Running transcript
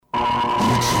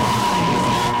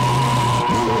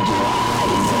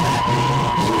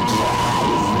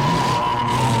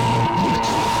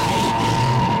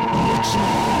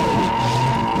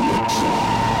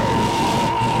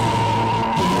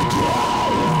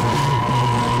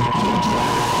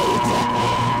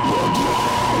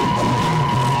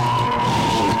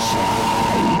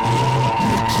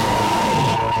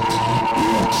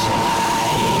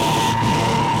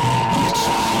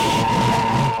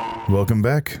Welcome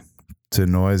back to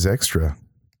Noise Extra.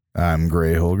 I'm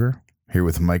Gray Holger, here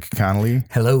with Mike Connolly.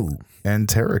 Hello. And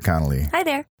Tara Connolly. Hi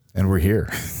there. And we're here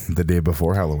the day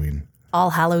before Halloween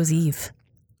All Hallows Eve.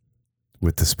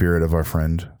 with the spirit of our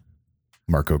friend,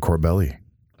 Marco Corbelli.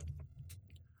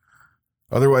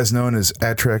 Otherwise known as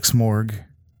Atrax Morgue.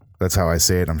 That's how I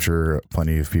say it. I'm sure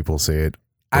plenty of people say it.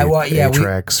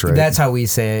 Atrax, right? That's how we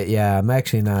say it. Yeah, I'm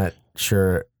actually not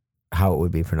sure how it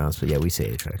would be pronounced, but yeah, we say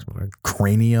Atrax Morgue.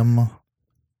 Cranium,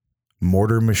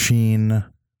 Mortar Machine,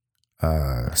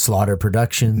 Slaughter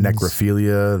Productions.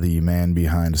 Necrophilia, the man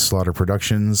behind Slaughter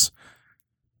Productions,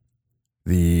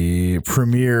 the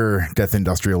premier death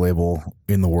industrial label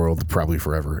in the world, probably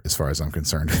forever, as far as I'm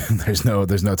concerned. There's no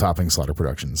topping Slaughter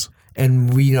Productions.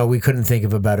 And we couldn't think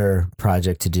of a better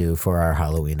project to do for our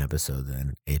Halloween episode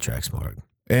than Atrax Morgue.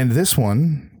 And this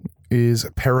one is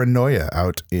Paranoia,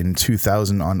 out in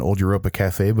 2000 on Old Europa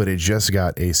Cafe, but it just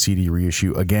got a CD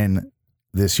reissue again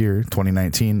this year,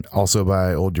 2019, also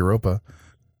by Old Europa.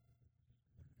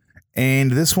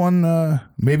 And this one,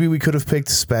 maybe we could have picked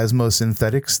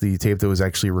Spasmosynthetics, the tape that was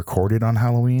actually recorded on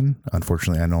Halloween.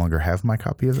 Unfortunately, I no longer have my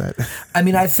copy of that. I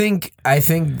mean, I think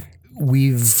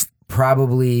we've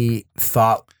probably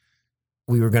thought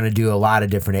we were going to do a lot of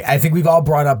different. I think we've all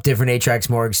brought up different Atrax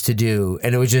Morgues to do,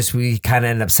 and it was just we kind of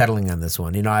ended up settling on this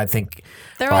one. You know, I think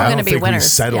they're all going to be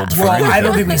winners. Settled yeah. for I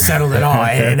don't think we settled at all.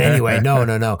 And anyway, no.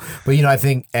 But I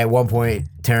think at one point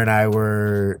Tara and I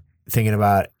were thinking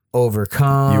about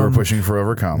Overcome. You were pushing for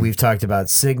Overcome. We've talked about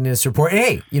Cygnus Report.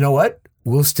 Hey, you know what?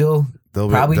 We'll still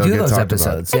probably do those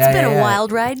episodes. It's been a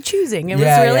wild ride choosing. It was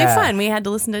really fun. We had to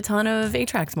listen to a ton of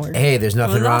Atrax Morgue. Hey, there's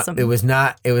nothing wrong. Awesome. It was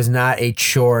not a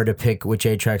chore to pick which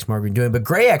Atrax Morgue we're doing, but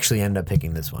Gray actually ended up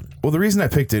picking this one. Well, the reason I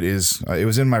picked it is it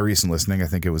was in my recent listening. I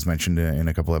think it was mentioned in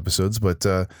a couple episodes, but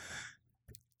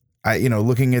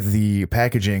looking at the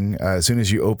packaging, as soon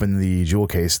as you open the jewel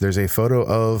case, there's a photo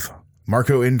of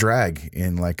Marco in drag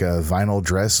in like a vinyl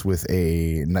dress with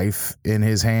a knife in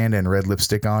his hand and red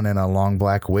lipstick on and a long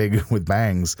black wig with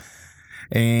bangs.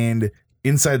 And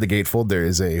inside the gatefold, there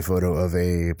is a photo of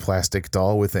a plastic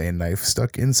doll with a knife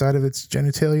stuck inside of its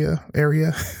genitalia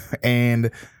area.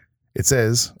 And it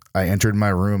says, "I entered my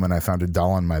room and I found a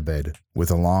doll on my bed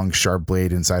with a long sharp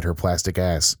blade inside her plastic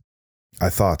ass. I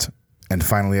thought, and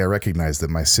finally I recognized that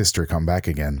my sister come back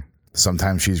again.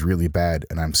 Sometimes she's really bad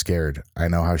and I'm scared. I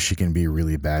know how she can be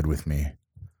really bad with me."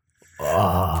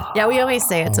 Yeah, we always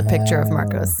say it's a picture of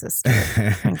Marco's sister.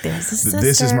 Like, there's a sister.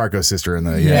 This is Marco's sister in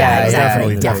the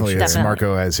exactly. definitely it's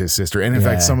Marco as his sister. And in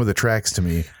fact, some of the tracks to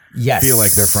me feel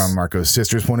like they're from Marco's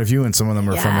sister's point of view, and some of them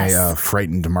are from a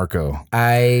frightened Marco.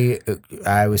 I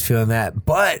was feeling that,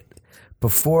 but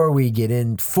before we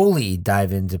fully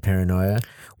dive into Paranoia,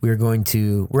 we're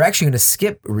actually going to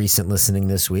skip recent listening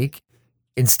this week.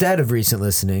 Instead of recent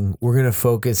listening, we're going to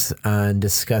focus on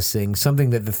discussing something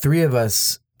that the three of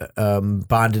us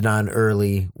bonded on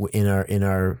early in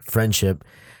our friendship,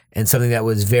 and something that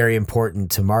was very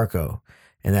important to Marco,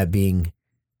 and that being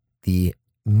the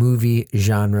movie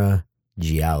genre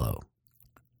giallo.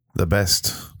 The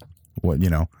best, one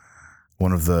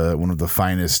of the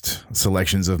finest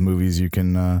selections of movies you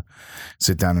can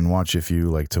sit down and watch if you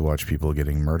like to watch people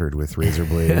getting murdered with razor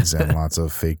blades and lots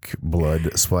of fake blood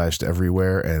splashed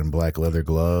everywhere and black leather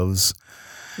gloves.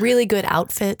 Really good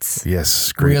outfits.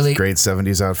 Yes, great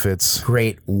 70s outfits.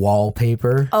 Great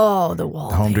wallpaper. Oh, the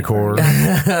wallpaper. Home decor.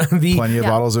 Plenty of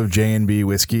bottles of J&B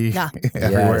whiskey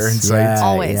everywhere in sight.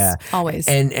 Always.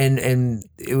 And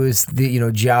it was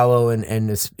giallo and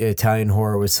this Italian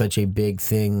horror was such a big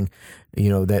thing.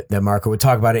 That Marco would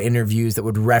talk about in interviews, that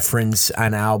would reference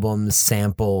on albums,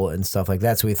 sample and stuff like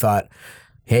that. So we thought,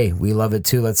 hey, we love it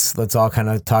too. Let's all kind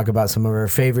of talk about some of our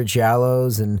favorite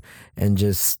giallos and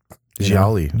just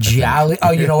Gialli.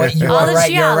 Oh, you know what? You're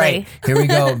right. You're Gialli. right. Here we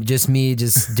go. Just me,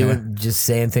 just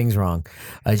saying things wrong.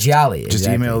 Gialli. Just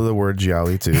email the word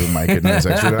Gialli to Mike at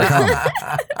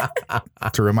NoiseExtra.com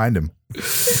to remind him.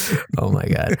 Oh my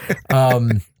God.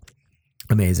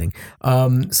 Amazing.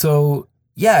 So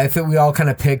yeah, I think we all kind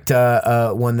of picked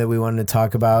one that we wanted to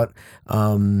talk about.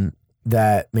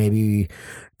 That maybe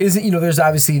isn't, there's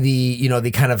obviously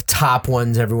the kind of top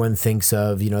ones everyone thinks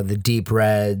of, the Deep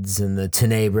Reds and the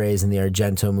Tenebres and the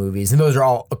Argento movies. And those are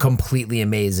all completely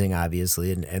amazing,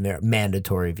 obviously, and they're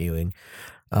mandatory viewing.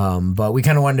 But we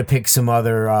kind of wanted to pick some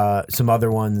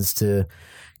other ones to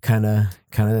kind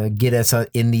of get us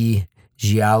in the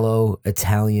giallo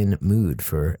Italian mood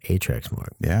for Atrax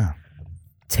Morgue. Yeah.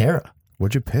 Tara.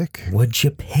 What'd you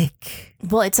pick?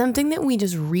 Well, it's something that we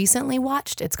just recently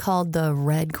watched. It's called The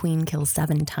Red Queen Kills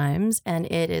 7 Times, and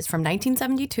it is from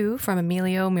 1972 from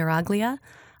Emilio Miraglia.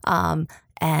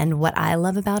 And what I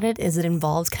love about it is it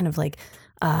involves kind of like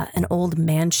an old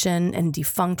mansion and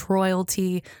defunct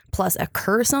royalty, plus a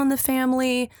curse on the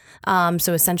family.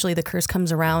 So essentially the curse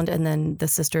comes around and then the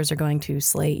sisters are going to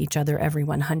slay each other every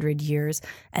 100 years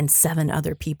and 7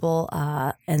 other people.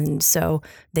 And so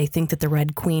they think that the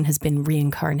Red Queen has been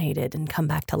reincarnated and come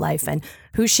back to life. And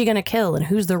who's she going to kill? And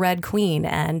who's the Red Queen?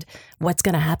 And what's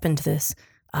going to happen to this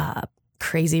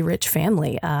crazy rich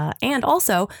family? And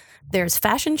also there's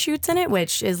fashion shoots in it,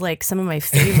 which is like some of my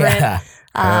favorite. Yeah.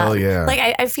 Hell yeah.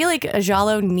 Like I feel like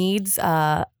Giallo needs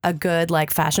a good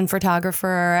like fashion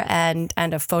photographer and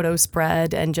a photo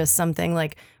spread and just something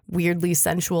like weirdly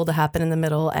sensual to happen in the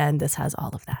middle, and this has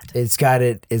all of that. It's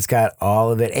got all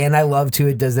of it. And I love too,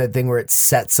 it does that thing where it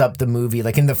sets up the movie.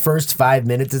 Like in the first 5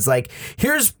 minutes, it's like,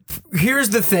 here's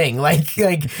the thing. Like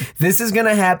this is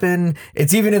gonna happen.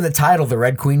 It's even in the title, the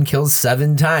Red Queen kills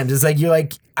 7 times. It's like you're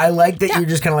like, I like that you're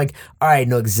just kind of like, all right, I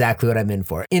know exactly what I'm in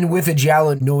for. And with a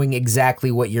Giallo, knowing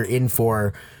exactly what you're in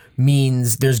for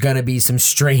means there's gonna be some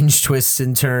strange twists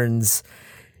and turns.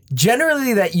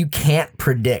 Generally that you can't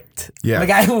predict. Yeah. Like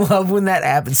I love when that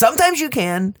happens. Sometimes you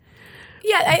can.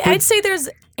 Yeah, I'd say there's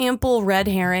ample red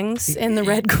herrings in the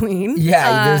Red Queen.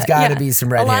 Yeah, there's got to be some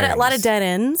red herrings. A lot of dead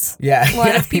ends. Yeah. A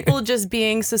lot of people just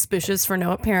being suspicious for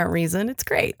no apparent reason. It's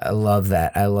great. I love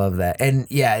that. And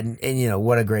yeah, and you know,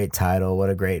 what a great title, what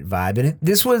a great vibe. And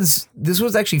this was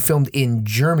actually filmed in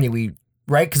Germany.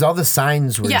 Right? Because all the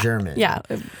signs were German. Yeah.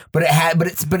 But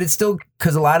it's still,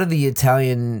 because a lot of the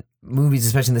Italian movies,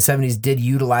 especially in the 70s, did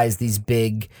utilize these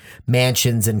big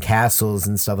mansions and castles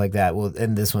and stuff like that. Well,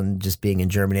 and this one just being in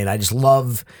Germany, and I just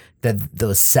love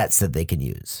those sets that they can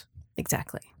use.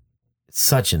 Exactly.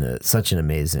 Such an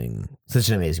amazing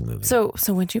movie. So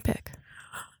what'd you pick?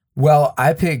 Well,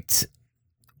 I picked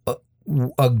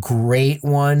a great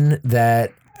one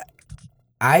that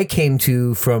I came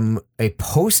to from a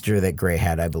poster that Gray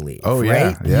had, I believe. Oh,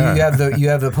 right? yeah. You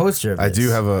have the poster of this. I do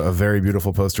have a very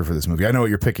beautiful poster for this movie. I know what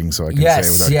you're picking, so I can say it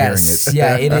without hearing it.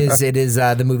 Yeah, it is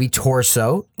the movie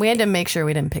Torso. We had to make sure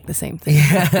we didn't pick the same thing.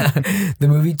 The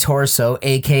movie Torso,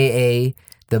 a.k.a.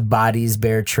 The Bodies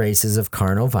Bear Traces of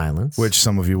Carnal Violence. Which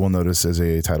some of you will notice as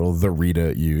a title the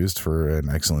Rita used for an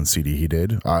excellent CD he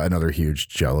did. Another huge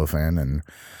Giallo fan and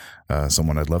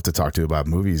someone I'd love to talk to about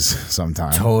movies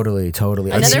sometime. Totally.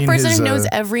 Another person who knows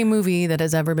every movie that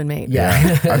has ever been made.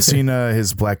 Yeah. I've seen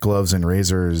his Black Gloves and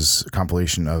Razors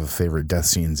compilation of favorite death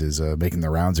scenes is making the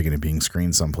rounds again and being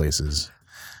screened some places.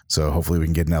 So hopefully we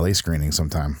can get an LA screening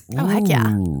sometime. Oh, heck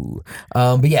yeah.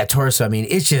 But yeah, Torso, I mean,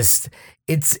 it's just,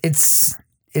 it's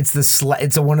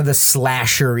one of the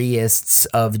slasheriest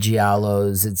of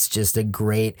Giallos. It's just a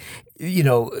great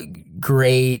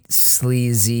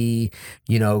sleazy,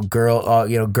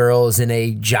 girls in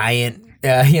a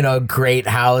giant, great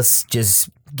house just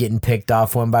getting picked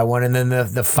off one by one. And then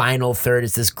the final third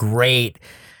is this great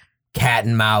cat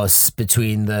and mouse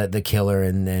between the killer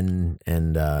and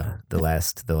the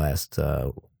last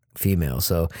female.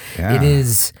 So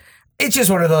it's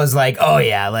just one of those like, oh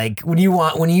yeah, like when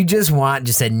you just want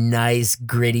just a nice,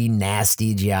 gritty,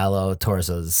 nasty Giallo,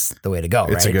 Torso's the way to go.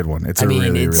 It's right? a good one. It's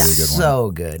really good one. So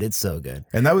good. It's so good.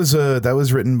 And that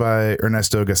was written by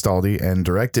Ernesto Gastaldi and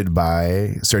directed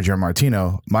by Sergio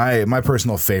Martino, my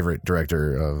personal favorite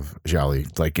director of Gialli.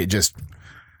 Like it just,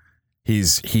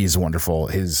 he's wonderful.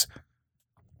 His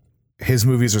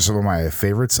movies are some of my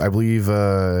favorites. I believe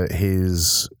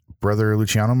his brother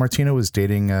Luciano Martino was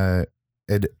dating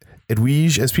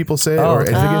Edwige, as people say, or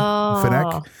Edwige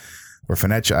Fenech, or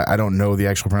Fenech. I don't know the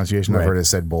actual pronunciation. I've heard it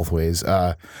said both ways.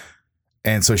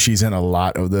 And so she's in a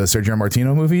lot of the Sergio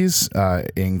Martino movies,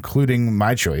 including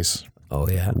my choice. Oh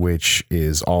yeah, which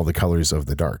is All the Colors of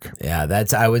the Dark. Yeah,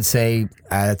 I would say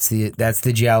that's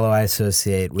the Giallo I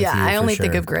associate with. Yeah, you I only for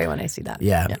think sure. of Gray when I see that.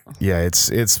 Yeah.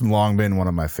 It's long been one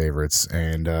of my favorites,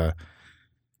 and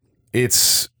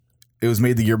it was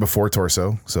made the year before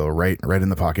Torso, so right in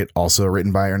the pocket. Also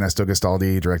written by Ernesto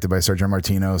Gastaldi, directed by Sergio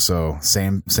Martino, so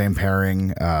same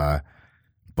pairing.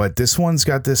 But this one's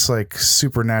got this like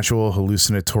supernatural,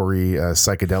 hallucinatory,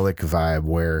 psychedelic vibe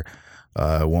where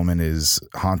a woman is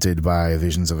haunted by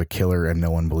visions of a killer and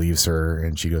no one believes her,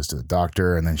 and she goes to the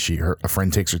doctor, and then a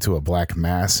friend takes her to a black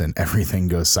mass, and everything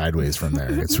goes sideways from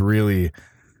there. It's really,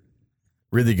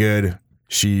 really good.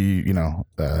 She,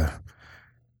 Eviga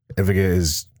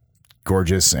is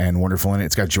gorgeous and wonderful in it.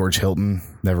 It's got George Hilton.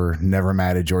 Never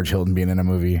mad at George Hilton being in a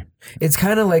movie. It's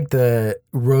kind of like the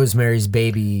Rosemary's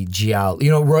Baby Giallo,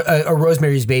 a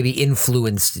Rosemary's Baby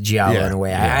influenced Giallo in a way.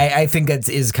 Yeah. I think that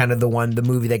is kind of the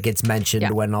movie that gets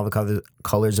mentioned when All the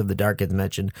Colors of the Dark gets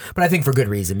mentioned. But I think for good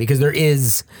reason, because there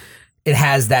is it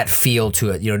has that feel to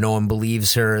it. You know, no one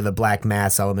believes her, the black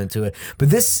mass element to it.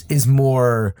 But this is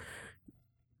more,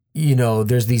 you know,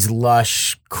 there's these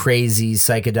lush, crazy,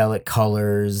 psychedelic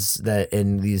colors that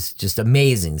in these just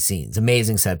amazing scenes,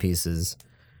 amazing set pieces.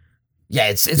 Yeah,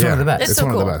 it's one of the best. It's It's so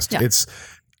one cool. of the best. Yeah.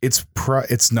 It's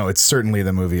certainly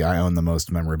the movie I own the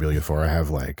most memorabilia for. I have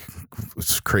like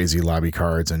crazy lobby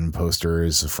cards and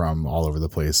posters from all over the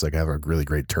place. Like I have a really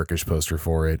great Turkish poster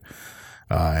for it.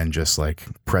 And just like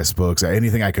press books,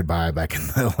 anything I could buy back in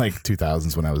the like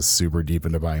 2000s when I was super deep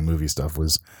into buying movie stuff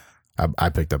I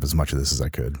picked up as much of this as I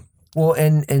could. Well,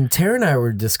 and Tara and I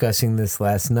were discussing this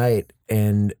last night,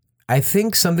 and I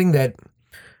think something that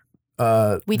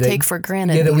We take for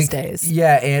granted these days.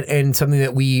 Yeah, and something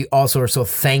that we also are so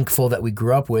thankful that we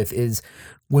grew up with is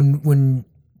when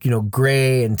you know,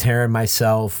 Gray and Tara and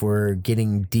myself were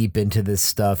getting deep into this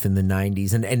stuff in the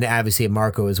 90s, and obviously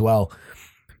Marco as well.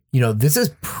 You know, this is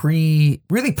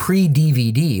really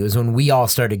pre-DVD. It was when we all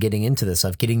started getting into this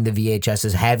stuff, getting the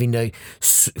VHSs, having to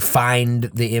find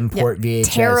the import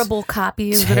VHS. Terrible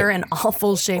copies that are in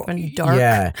awful shape and dark.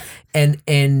 Yeah, and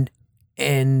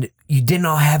you didn't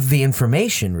all have the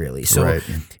information really. So Right.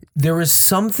 there was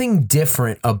something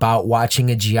different about watching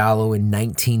a Giallo in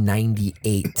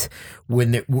 1998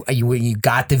 when you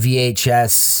got the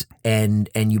VHS and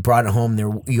you brought it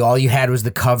home. All you had was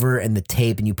the cover and the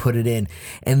tape, and you put it in,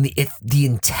 and the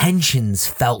intentions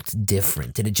felt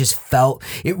different, and it just felt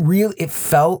it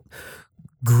felt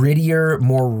grittier,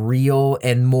 more real,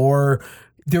 and more.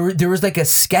 There was like a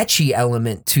sketchy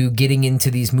element to getting into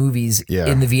these movies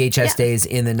in the VHS days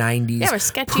in the 90s. Yeah, we're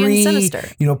sketchy and sinister.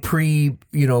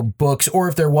 Books, or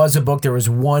if there was a book, there was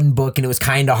one book and it was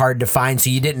kind of hard to find,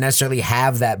 so you didn't necessarily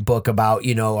have that book about,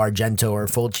 you know, Argento or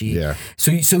Fulci. Yeah.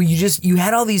 So you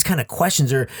had all these kind of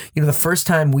questions, or, you know, the first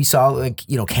time we saw, like,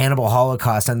 you know, Cannibal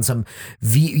Holocaust on some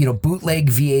bootleg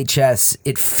VHS,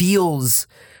 it feels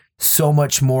so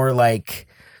much more like,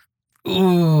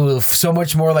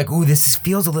 this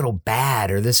feels a little bad,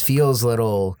 or this feels a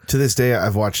little. To this day,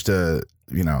 I've watched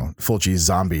Fulci's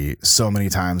Zombie so many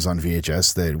times on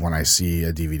VHS that when I see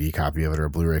a DVD copy of it or a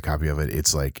Blu-ray copy of it,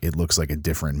 it's like it looks like a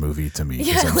different movie to me. 'Cause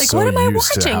Yeah, I'm like, so what am I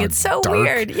used to watching? how It's so dark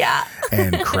weird. Yeah.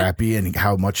 and crappy, and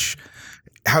how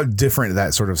different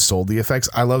that sort of sold the effects.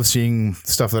 I love seeing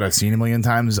stuff that I've seen a million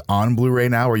times on Blu-ray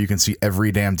now, where you can see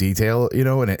every damn detail, you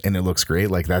know, and it looks great.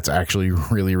 Like that's actually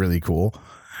really, really cool.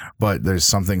 But there's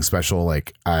something special.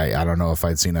 Like I don't know if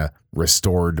I'd seen a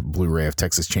restored Blu-ray of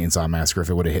Texas Chainsaw Massacre if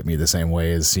it would have hit me the same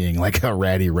way as seeing like a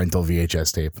ratty rental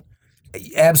VHS tape.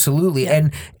 Absolutely. Yeah.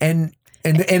 And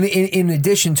in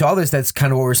addition to all this, that's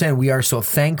kind of what we're saying. We are so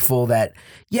thankful that,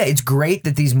 yeah, it's great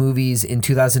that these movies in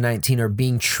 2019 are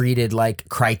being treated like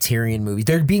Criterion movies.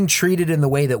 They're being treated in the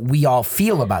way that we all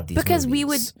feel about these because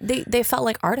movies. they felt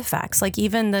like artifacts. Like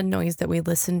even the noise that we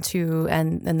listened to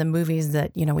and the movies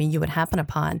that, you know, you would happen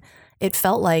upon, it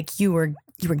felt like you were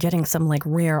getting some like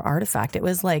rare artifact. It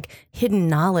was like hidden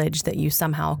knowledge that you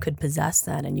somehow could possess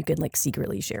then, and you could like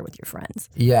secretly share with your friends.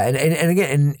 Yeah, and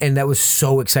again, and that was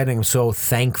so exciting. I'm so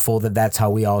thankful that that's how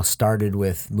we all started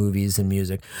with movies and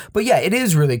music. But yeah, it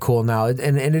is really cool now,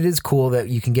 and it is cool that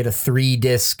you can get a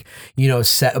 3-disc, you know,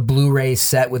 set, a Blu-ray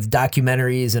set with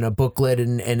documentaries and a booklet,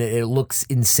 and it looks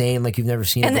insane, like you've never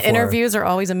seen it before. And the interviews are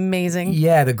always amazing.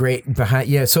 Yeah, the great behind.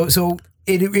 Yeah, so.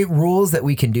 It rules that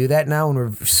we can do that now, and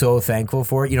we're so thankful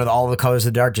for it. You know, All the Colors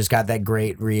of the Dark just got that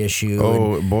great reissue.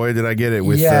 Oh boy, did I get it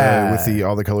with the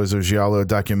All the Colors of Giallo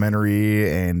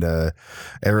documentary, and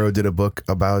Arrow did a book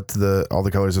about All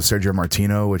the Colors of Sergio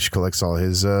Martino, which collects all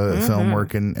his film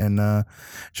work, and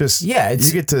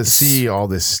you get to see all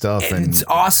this stuff, and it's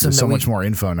awesome. There's so much more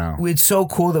info now. It's so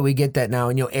cool that we get that now,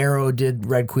 and you know, Arrow did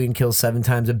Red Queen Kills 7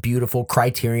 Times, a beautiful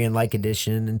Criterion-like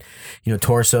edition, and you know,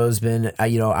 Torso's been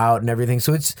out and everything.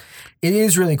 So it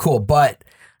is really cool, but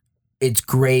it's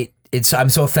great. I'm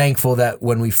so thankful that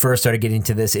when we first started getting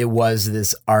to this, it was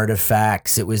this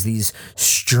artifacts. It was these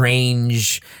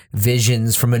strange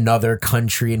visions from another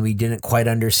country, and we didn't quite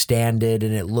understand it,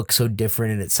 and it looked so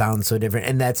different, and it sounds so different.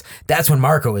 And that's when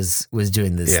Marco was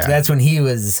doing this. Yeah. That's when he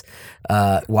was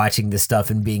watching this stuff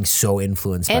and being so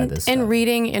influenced by this stuff. And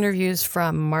reading interviews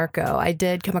from Marco, I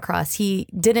did come across, he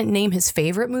didn't name his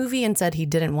favorite movie and said he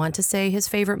didn't want to say his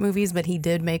favorite movies, but he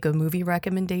did make a movie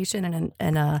recommendation in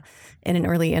an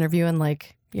early interview in,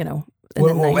 like, you know, in the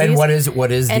 90s. And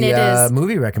what is And the it is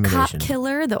movie recommendation? Cop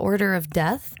Killer, The Order of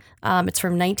Death. It's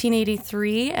from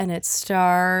 1983, and it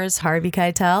stars Harvey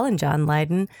Keitel and John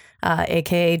Lydon,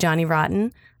 a.k.a. Johnny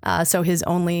Rotten. So his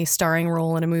only starring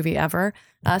role in a movie ever.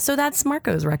 So that's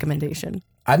Marco's recommendation.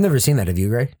 I've never seen that. Have you,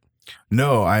 Gray?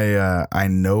 No, I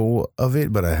know of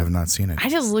it, but I have not seen it. I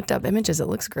just looked up images. It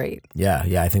looks great. Yeah,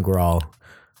 I think we're all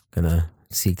gonna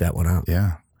seek that one out.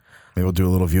 Yeah, maybe we'll do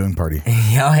a little viewing party.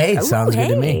 Yeah, hey, sounds good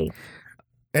to me.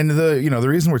 And the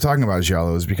reason we're talking about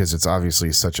Giallo is because it's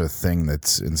obviously such a thing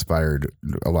that's inspired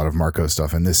a lot of Marco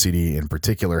stuff, and this CD in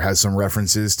particular has some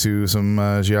references to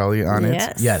some Gialli on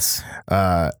it. Yes.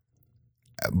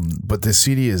 But this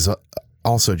CD is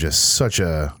also just such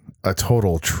a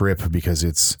total trip because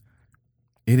it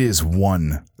is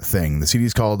one thing. The CD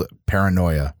is called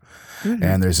Paranoia. Mm-hmm.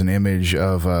 And there's an image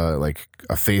of like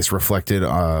a face reflected,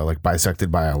 like bisected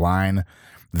by a line.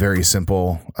 Very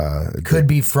simple. Could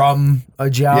be from a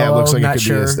Giallo. Yeah, it looks like not it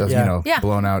could sure. be Yeah.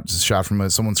 blown out shot from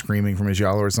someone screaming from a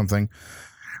Giallo or something.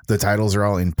 The titles are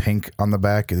all in pink on the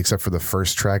back, except for the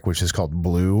first track, which is called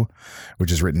Blue,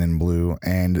 which is written in blue.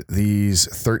 And these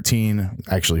 13,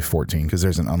 actually 14, because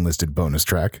there's an unlisted bonus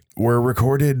track, were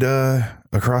recorded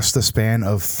across the span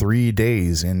of 3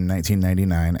 days in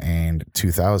 1999 and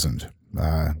 2000.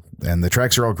 And the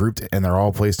tracks are all grouped and they're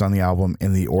all placed on the album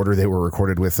in the order they were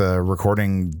recorded, with a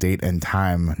recording date and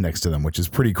time next to them, which is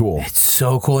pretty cool. It's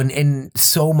so cool. And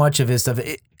so much of his stuff,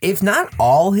 if not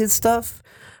all his stuff,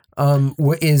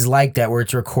 is like that, where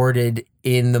it's recorded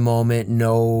in the moment,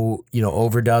 no,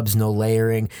 overdubs, no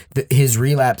layering. His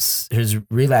relapse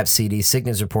CD,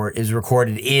 Sickness Report, is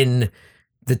recorded in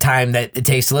the time that it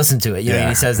takes to listen to it. And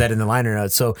he says that in the liner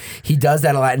notes. So he does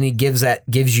that a lot, and he gives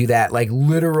you that like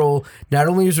literal, not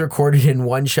only is it recorded in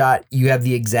one shot, you have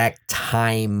the exact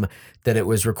time that it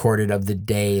was recorded of the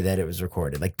day that it was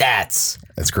recorded. Like that's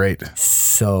great.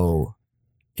 So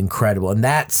incredible. And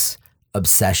that's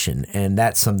obsession. And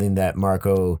that's something that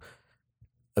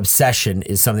obsession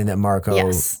is something that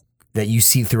Marco, that you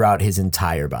see throughout his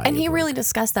entire body. And he really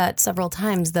discussed that several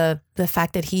times. The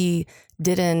fact that he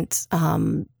didn't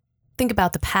think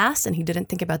about the past and he didn't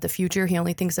think about the future. He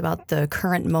only thinks about the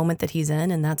current moment that he's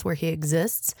in, and that's where he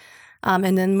exists.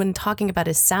 And then when talking about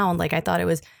his sound, like, I thought it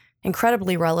was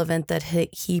incredibly relevant that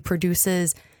he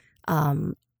produces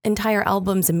entire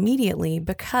albums immediately,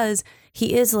 because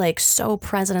he is like so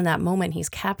present in that moment. He's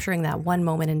capturing that one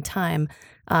moment in time.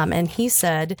 And he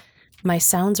said, "My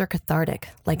sounds are cathartic,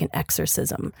 like an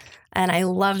exorcism." And I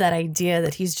love that idea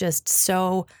that he's just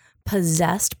so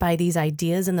possessed by these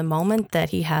ideas in the moment that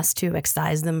he has to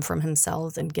excise them from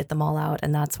himself and get them all out.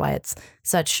 And that's why it's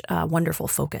such a wonderful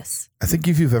focus. I think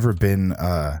if you've ever been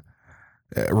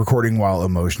recording while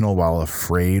emotional, while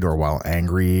afraid, or while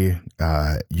angry,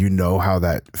 you know how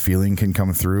that feeling can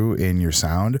come through in your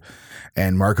sound.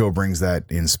 And Marco brings that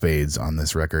in spades on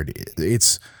this record.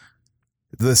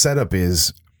 The setup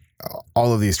is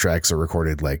all of these tracks are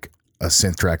recorded like a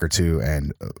synth track or two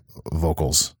and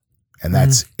vocals, and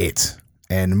that's it.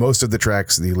 And most of the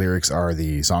tracks, the lyrics are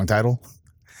the song title.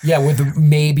 Yeah, with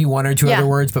maybe one or two other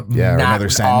words, but or not another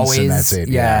sentence, always. and that's it.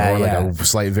 Yeah, or like a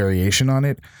slight variation on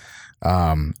it.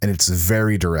 And it's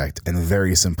very direct and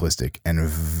very simplistic and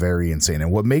very insane.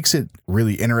 And what makes it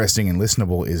really interesting and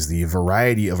listenable is the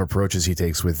variety of approaches he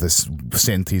takes with this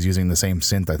synth. He's using the same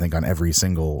synth, I think, on every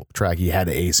single track. He had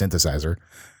a synthesizer.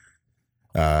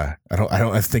 I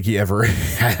don't think he ever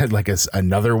had like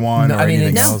another one or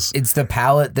anything else. It's the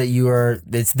palette that you are.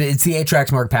 It's the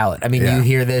Atrax Morgue palette. I mean, you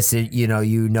hear this, you know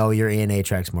you're in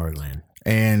Atrax Morgue land.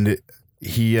 And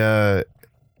he,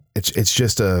 it's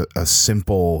just a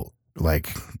simple,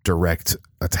 like, direct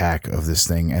attack of this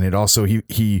thing. And it also,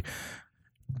 he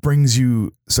brings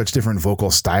you such different vocal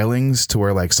stylings to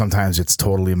where, like, sometimes it's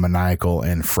totally maniacal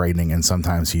and frightening, and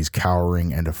sometimes he's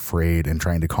cowering and afraid and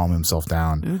trying to calm himself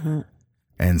down. Mm-hmm.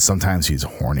 And sometimes he's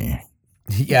horny.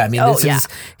 Yeah, I mean,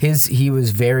 he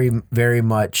was very, very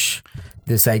much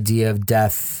this idea of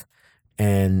death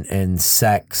and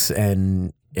sex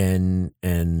and being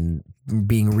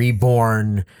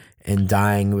reborn and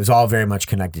dying. It was all very much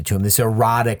connected to him. This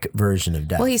erotic version of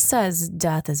death. Well, he says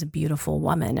death is a beautiful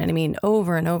woman. And I mean,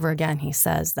 over and over again, he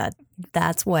says that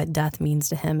that's what death means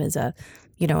to him, is a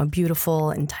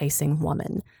beautiful, enticing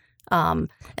woman. And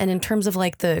in terms of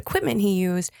like the equipment he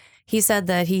used, he said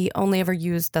that he only ever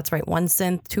used, one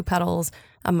synth, 2 pedals,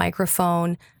 a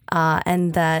microphone,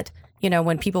 and that,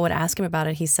 when people would ask him about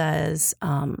it, he says,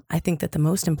 I think that the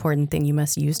most important thing you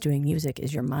must use doing music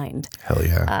is your mind. Hell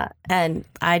yeah. And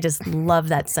I just love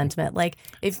that sentiment. Like,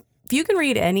 if you can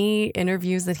read any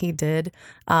interviews that he did,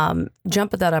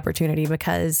 jump at that opportunity,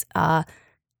 because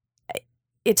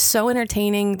it's so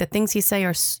entertaining. The things he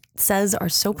says are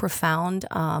so profound.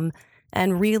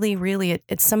 And really, really,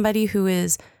 it's somebody who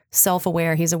is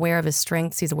self-aware. He's aware of his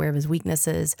strengths. He's aware of his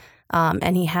weaknesses.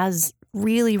 And he has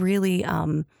really, really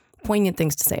poignant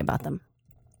things to say about them.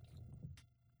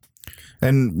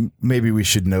 And maybe we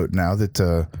should note now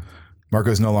that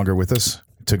Marco's no longer with us.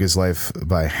 Took his life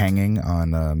by hanging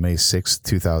on May 6th,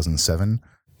 2007.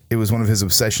 It was one of his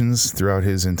obsessions throughout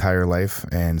his entire life,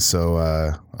 and so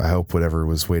I hope whatever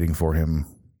was waiting for him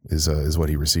is what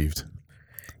he received.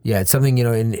 Yeah, it's something,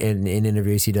 in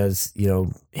interviews he does,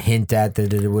 hint at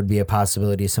that it would be a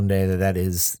possibility someday that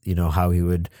is, how he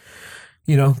would,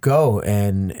 go.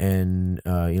 And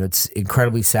it's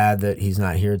incredibly sad that he's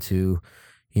not here to,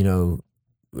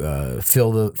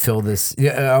 fill this.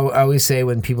 Yeah, I always say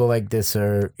when people like this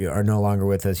are no longer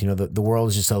with us, the world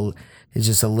is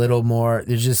just a little more,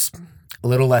 there's just a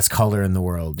little less color in the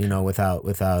world,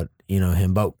 without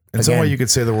him. But in some way, you could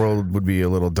say the world would be a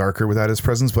little darker without his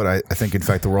presence, but I think, in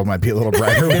fact, the world might be a little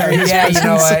brighter without his presence. You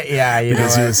know what? Yeah,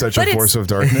 because he was such a force of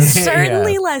darkness.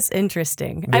 Certainly less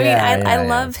interesting. I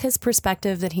love his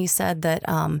perspective that he said that,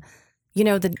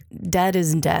 the dead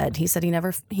is dead. He said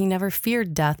he never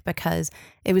feared death because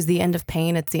it was the end of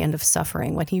pain. It's the end of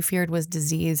suffering. What he feared was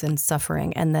disease and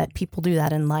suffering, and that people do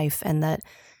that in life, and that,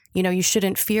 you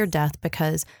shouldn't fear death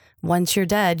because once you're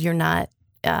dead, you're not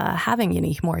having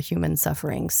any more human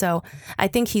suffering. So I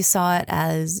think he saw it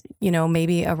as,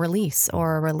 maybe a release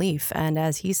or a relief. And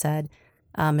as he said,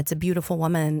 it's a beautiful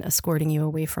woman escorting you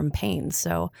away from pain.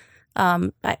 So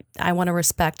I want to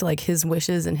respect like his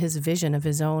wishes and his vision of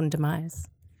his own demise.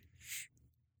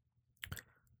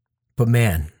 But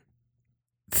man,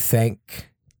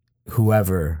 thank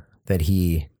whoever that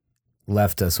he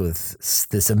left us with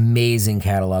this amazing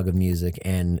catalog of music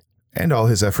and all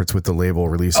his efforts with the label,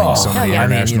 releasing so many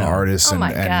international artists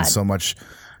and so much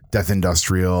death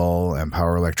industrial and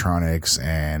power electronics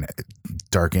and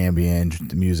dark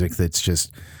ambient music. That's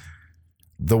just,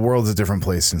 the world's a different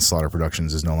place since Slaughter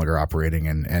Productions is no longer operating,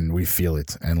 and we feel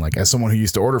it. And like, as someone who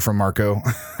used to order from Marco,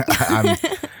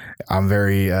 I'm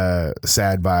very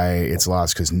sad by its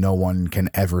loss, because no one can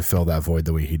ever fill that void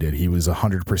the way he did. He was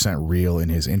 100% real in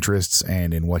his interests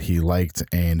and in what he liked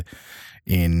and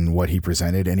in what he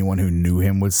presented. Anyone who knew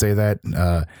him would say that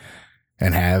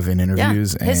and have in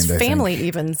interviews. Yeah, his family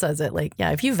even says it. Like,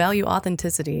 if you value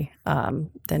authenticity,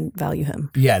 then value him.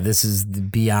 Yeah, this is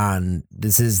the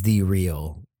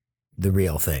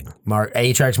real thing.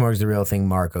 Atrax Morgue is the real thing.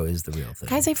 Marco is the real thing.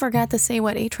 Guys, I forgot to say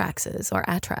what Atrax is, or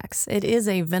Atrax. It is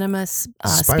a venomous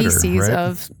spider, species right?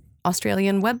 of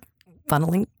Australian web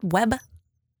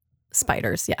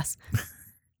spiders. Yes.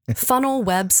 Funnel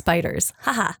web spiders.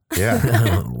 Haha.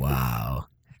 Yeah. Wow.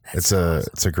 It's a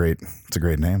great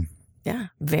name. Yeah.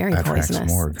 Very Atrax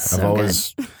poisonous. Morgue. So I've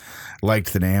always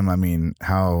liked the name. I mean,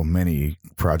 how many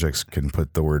projects can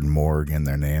put the word morgue in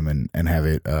their name and have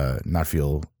it not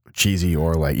feel cheesy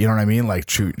or like, you know what I mean? Like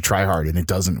try hard, and it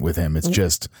doesn't with him. It's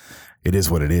just, it is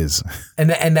what it is.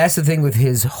 And that's the thing with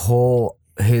his whole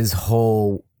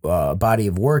body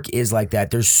of work is like that.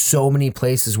 There's so many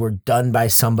places where done by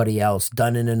somebody else,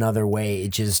 done in another way, it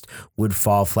just would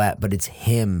fall flat. But it's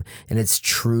him, and it's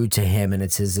true to him, and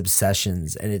it's his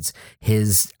obsessions, and it's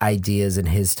his ideas and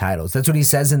his titles. That's what he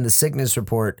says in the Sickness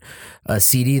Report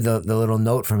CD, the little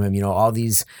note from him. All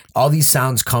these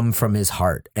sounds come from his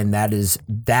heart, and that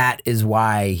is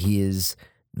why he is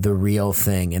the real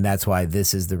thing, and that's why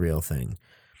this is the real thing.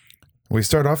 We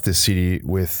start off this CD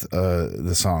with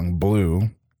the song Blue.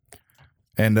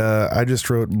 And I just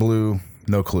wrote Blue,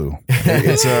 no clue.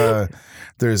 It's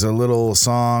there's a little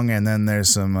song, and then there's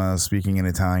some speaking in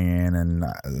Italian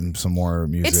and some more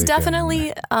music. It's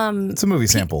definitely it's a movie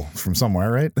sample from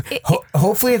somewhere, right?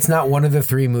 Hopefully, it's not one of the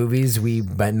 3 movies we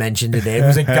mentioned today. It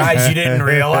was like, guys, you didn't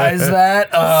realize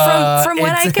that. From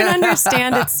what I can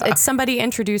understand, it's somebody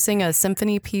introducing a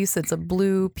symphony piece. It's a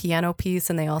blue piano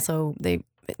piece, and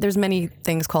there's many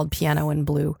things called piano and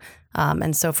blue.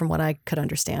 And so from what I could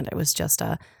understand, it was just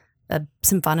a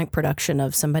symphonic production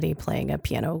of somebody playing a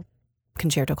piano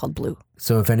concerto called Blue.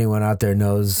 So if anyone out there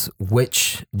knows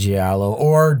which Giallo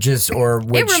or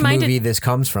which movie this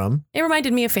comes from. It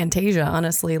reminded me of Fantasia,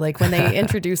 honestly, like when they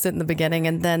introduce it in the beginning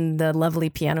and then the lovely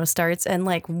piano starts, and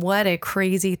like what a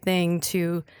crazy thing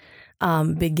to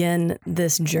begin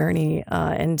this journey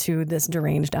into this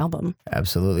deranged album.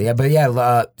 Absolutely. Yeah,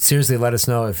 but seriously, let us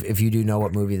know if you do know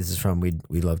what movie this is from.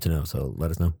 We'd love to know, so let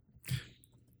us know.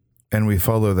 And we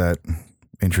follow that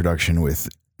introduction with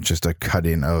just a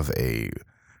cut-in of a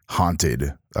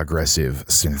haunted, aggressive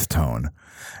synth tone,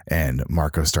 and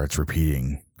Marco starts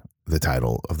repeating the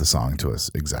title of the song to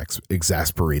us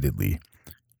exasperatedly.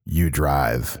 You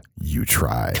drive, you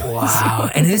try. Wow.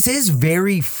 And this is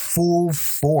very full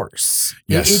force.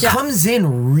 Yes. It comes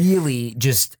in really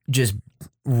just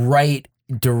right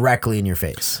directly in your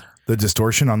face. The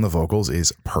distortion on the vocals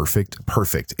is perfect.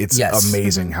 It's Yes.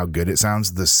 amazing how good it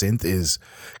sounds. The synth is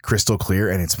crystal clear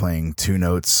and it's playing two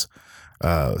notes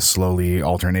slowly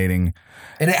alternating.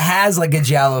 And it has like a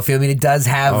giallo feel. I mean, it does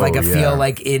have like a yeah. feel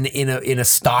like in a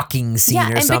stalking scene Yeah,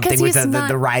 or and something because with he's not-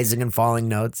 the rising and falling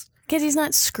notes. Because he's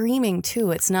not screaming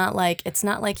too. It's not like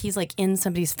he's like in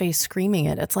somebody's face screaming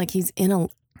it. It's like he's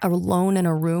alone in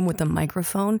a room with a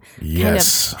microphone,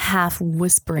 Yes. kind of half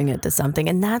whispering it to something,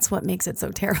 and that's what makes it so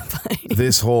terrifying.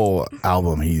 This whole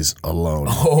album, he's alone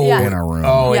Yeah. in a room.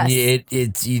 Oh, Yes. and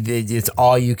it's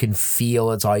all you can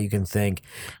feel. It's all you can think.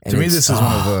 And To me, it's- this is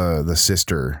one of the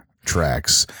sister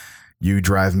tracks. You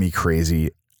drive me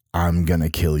crazy. I'm gonna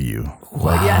kill you.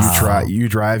 Like Yes. you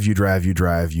drive, you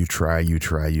drive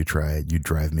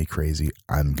me crazy.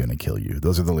 I'm gonna kill you.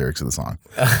 Those are the lyrics of the song.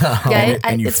 Yeah,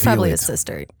 and you it's feel probably it. his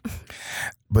sister.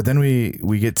 But then we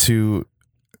get to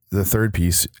the third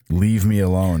piece, Leave Me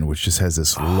Alone, which just has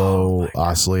this low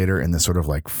oscillator and this sort of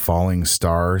like falling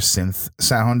star synth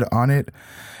sound on it.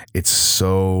 It's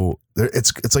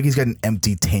like he's got an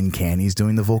empty tin can he's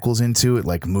doing the vocals into. It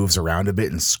like moves around a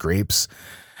bit and scrapes,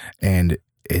 and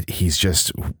he's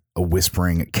just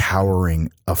whispering,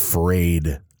 cowering,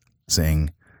 afraid,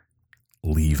 saying,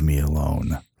 "Leave me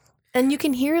alone." And you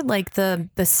can hear like the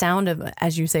sound of,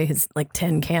 as you say, his like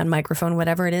tin can microphone,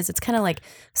 whatever it is. It's kind of like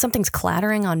something's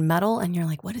clattering on metal, and you're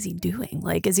like, what is he doing?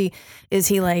 Like, is he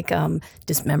like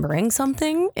dismembering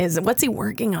something? What's he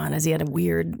working on? Is he at a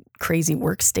weird, crazy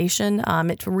workstation?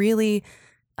 It's really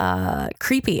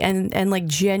creepy and like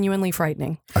genuinely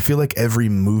frightening. I feel like every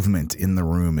movement in the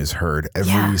room is heard.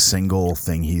 Every Yeah. single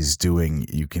thing he's doing,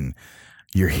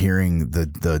 you're hearing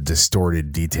the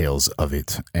distorted details of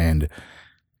it, and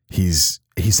he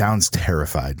sounds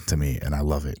terrified to me, and I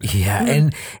love it. Yeah,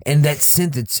 and that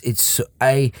synth, it's so,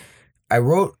 I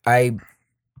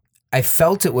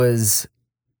felt it was,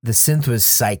 the synth was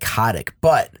psychotic,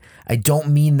 but I don't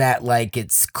mean that like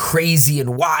it's crazy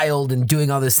and wild and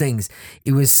doing all those things.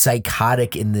 It was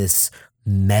psychotic in this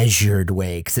measured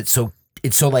way because it's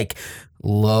so like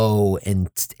low and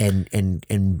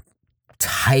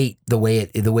tight the way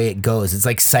it goes. It's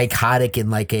like psychotic in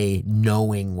like a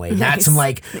knowing way, not Nice. some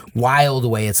like wild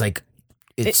way. It's like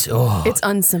it's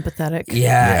unsympathetic.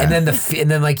 yeah. And then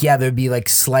there'd be like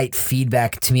slight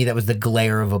feedback to me. That was the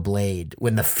glare of a blade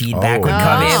when the feedback Oh, would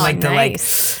come in, nice. like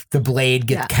Nice. the blade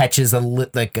catches a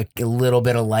little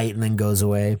bit of light and then goes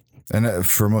away. And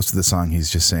for most of the song, he's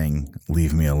just saying,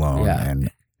 "Leave me alone," Yeah. and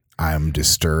I'm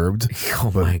disturbed.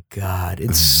 Oh my God.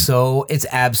 It's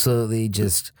absolutely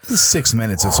just 6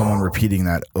 minutes of someone repeating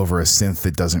that over a synth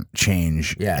that doesn't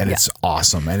change. Yeah. And it's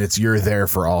awesome. And you're there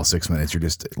for all 6 minutes. You're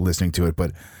just listening to it.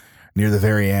 But near the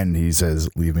very end, he says,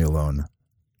 "Leave me alone.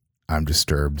 I'm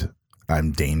disturbed.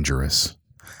 I'm dangerous."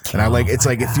 And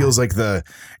it feels like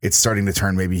it's starting to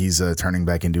turn. Maybe he's turning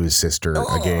back into his sister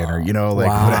again, or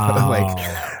Wow. like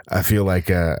I feel like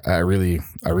I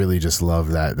really just love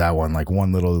that one. Like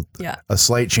one little, a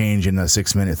slight change in a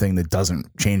 6 minute thing that doesn't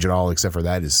change at all, except for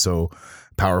that, is so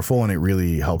powerful, and it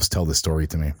really helps tell the story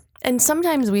to me. And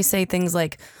sometimes we say things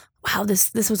like, wow,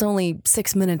 this was only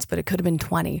 6 minutes, but it could have been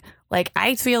 20. Like,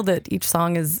 I feel that each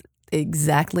song is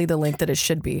exactly the length that it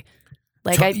should be.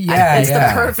 Like, it's the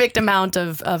perfect amount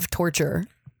of torture.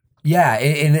 Yeah,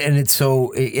 and it's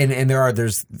so, and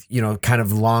there's kind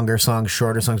of longer songs,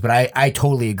 shorter songs, but I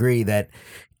totally agree that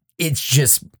it's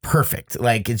just perfect.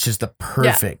 Like, it's just the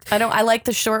perfect. Yeah. I like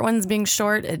the short ones being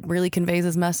short. It really conveys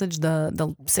his message.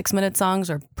 The 6 minute songs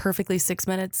are perfectly 6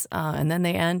 minutes, and then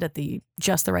they end at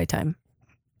just the right time.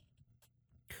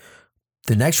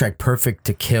 The next track, Perfect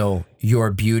to Kill, Your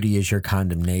Beauty is Your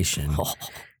Condemnation.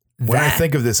 When I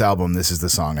think of this album, this is the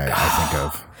song I think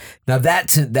of. Now that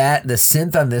the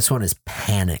synth on this one is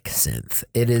panic synth.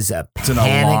 It is a It's an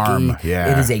panicky. alarm,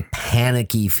 yeah. It is a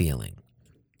panicky feeling.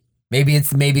 Maybe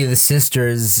the sister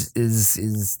is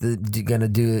gonna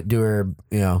do her,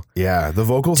 Yeah, the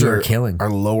vocals do her are killing.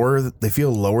 are lower. They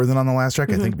feel lower than on the last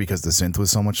track. I think because the synth was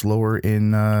so much lower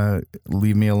in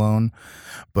 "Leave Me Alone."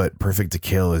 But "Perfect to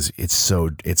Kill"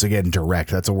 it's again direct.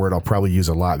 That's a word I'll probably use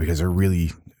a lot because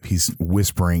he's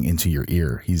whispering into your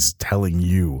ear. He's telling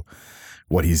you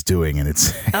what he's doing, and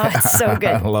it's so good.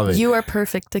 I love it. You are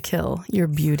perfect to kill. Your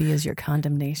beauty is your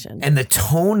condemnation. And the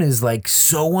tone is like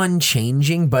so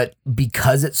unchanging, but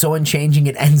because it's so unchanging,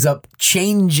 it ends up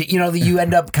changing. You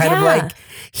end up kind of Yeah. like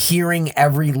hearing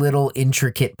every little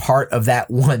intricate part of that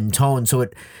one tone. So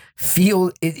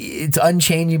it's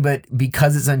unchanging, but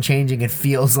because it's unchanging, it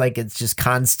feels like it's just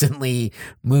constantly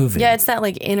moving. Yeah, it's that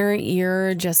like inner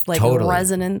ear, just like Totally.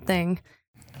 resonant thing.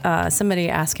 Somebody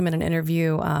asked him in an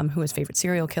interview who his favorite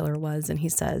serial killer was, and he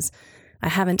says, I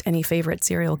haven't any favorite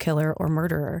serial killer or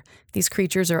murderer. These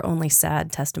creatures are only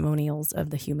sad testimonials of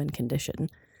the human condition.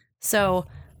 So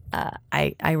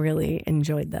I really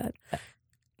enjoyed that.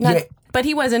 But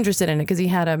he was interested in it because he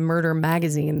had a murder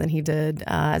magazine that he did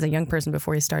as a young person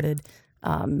before he started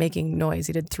making noise.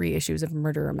 He did 3 issues of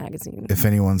Murderer magazine. If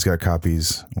anyone's got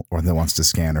copies or that wants to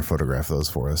scan or photograph those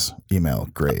for us, email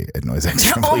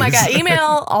gray@NoiseExtra. Oh my God,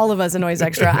 email all of us at Noise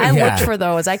Extra. I looked for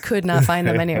those. I could not find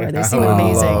them anywhere. They seem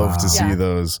amazing. I would love to see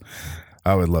those.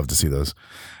 I would love to see those.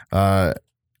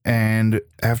 And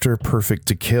after Perfect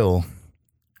to Kill,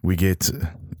 we get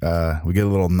a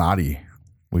little naughty.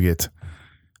 We get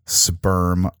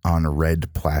sperm on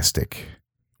red plastic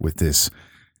with this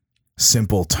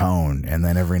simple tone, and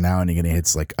then every now and again it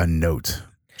hits like a note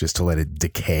just to let it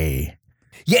decay.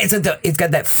 Yeah, it's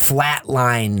got that flat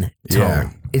line tone.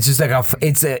 Yeah. It's just like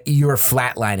you're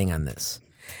flatlining on this,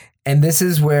 and this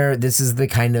is the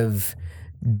kind of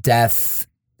death,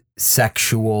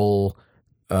 sexual,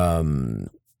 feel.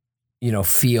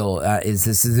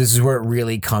 This is where it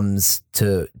really comes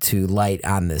to light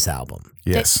on this album.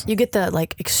 Yes. You get the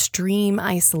like extreme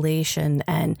isolation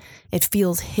and it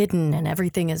feels hidden and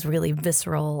everything is really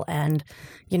visceral and,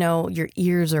 your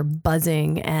ears are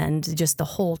buzzing and just the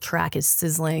whole track is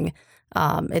sizzling.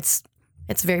 It's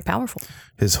very powerful.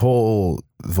 His whole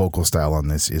vocal style on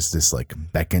this is this like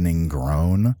beckoning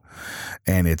groan.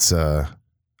 And it's,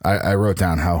 I wrote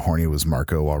down how horny was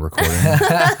Marco while recording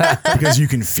because you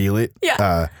can feel it.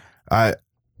 Yeah.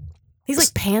 He's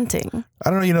like panting. I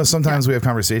don't know. Sometimes we have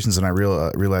conversations and I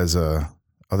realize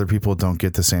other people don't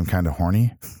get the same kind of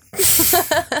horny.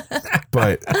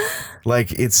 But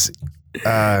like it's, you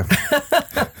know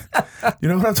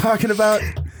what I'm talking about?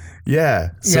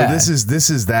 Yeah. So this is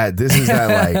that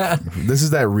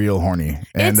real horny.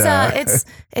 And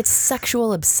it's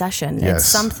sexual obsession. Yes. It's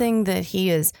something that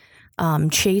he is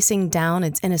chasing down.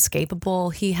 It's inescapable.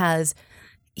 He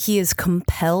is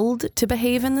compelled to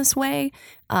behave in this way.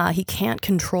 He can't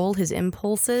control his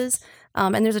impulses.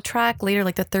 And there's a track later,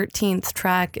 like the 13th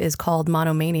track is called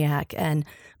Monomaniac. And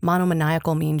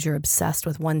monomaniacal means you're obsessed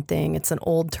with one thing. It's an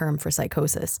old term for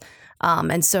psychosis.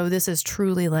 And so this is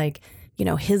truly like,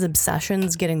 his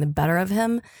obsessions getting the better of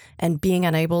him and being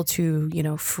unable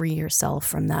to, free yourself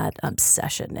from that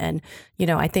obsession. And,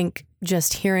 I think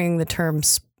just hearing the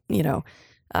terms,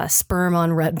 sperm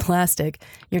on red plastic,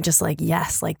 you're just like,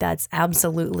 yes, like that's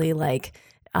absolutely like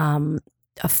a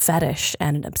fetish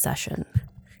and an obsession.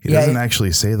 He doesn't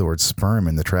actually say the word sperm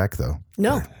in the track, though.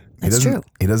 No, that's true.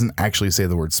 He doesn't actually say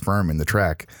the word sperm in the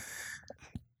track.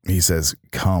 He says,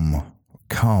 come,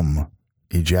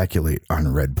 ejaculate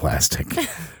on red plastic.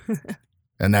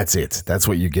 And that's it. That's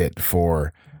what you get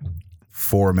for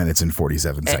 4 minutes and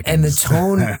 47 seconds. And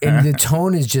the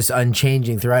tone is just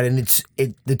unchanging throughout. And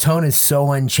the tone is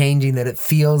so unchanging that it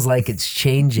feels like it's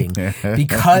changing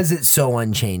because it's so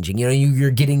unchanging.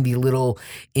 You're getting the little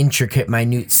intricate,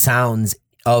 minute sounds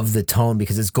of the tone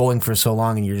because it's going for so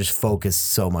long and you're just focused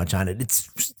so much on it.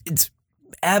 It's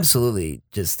absolutely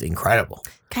just incredible.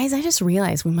 Guys, I just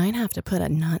realized we might have to put a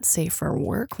not safe for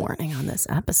work warning on this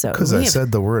episode. Because I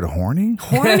said the word horny?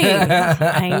 Horny.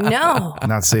 I know.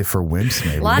 Not safe for wimps,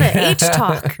 maybe. A lot of H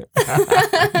talk.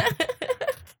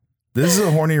 This is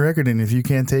a horny record, and if you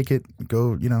can't take it,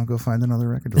 go find another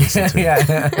record to listen to.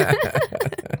 Yeah.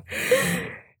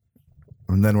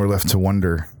 And then we're left to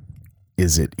wonder,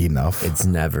 is it enough? It's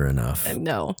never enough.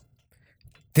 No.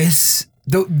 This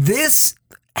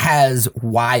has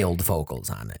wild vocals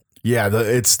on it. Yeah,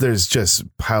 there's just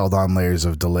piled on layers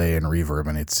of delay and reverb,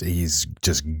 and he's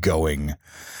just going.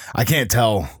 I can't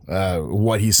tell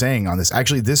what he's saying on this.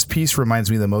 Actually, this piece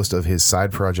reminds me the most of his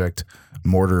side project,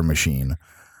 Mortar Machine,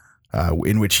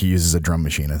 in which he uses a drum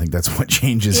machine. I think that's what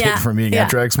changes it from being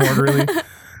Anthrax Mortar, really.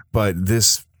 But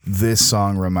this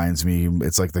song reminds me,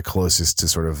 it's like the closest to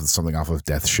sort of something off of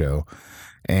Death Show,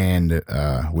 and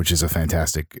which is a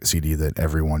fantastic CD that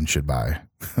everyone should buy.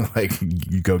 Like,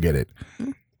 you go get it.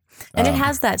 And it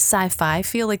has that sci-fi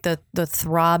feel, like the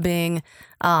throbbing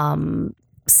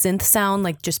synth sound,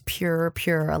 like just pure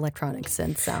electronic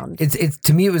synth sound. It's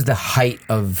to me, it was the height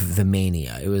of the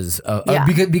mania. It was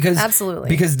because absolutely,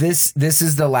 because this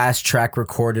is the last track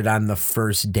recorded on the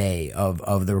first day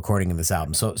of the recording of this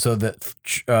album. So the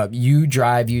You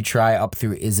Drive, You Try up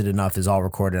through Is It Enough is all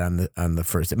recorded on the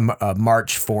first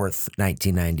March 4th,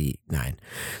 1999.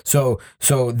 So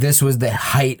this was the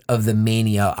height of the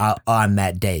mania on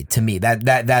that day. To me,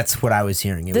 that's what I was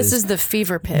hearing. This is the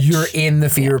fever pitch. You're in the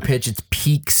fever pitch. It's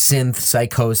peak synth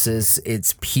psychosis.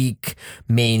 It's peak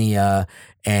mania.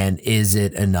 And is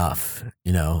it enough?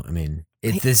 I mean,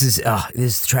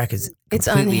 this track is it's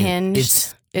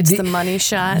unhinged. It's the money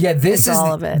shot. Yeah, this it's is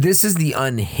all of it. This is the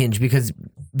unhinged because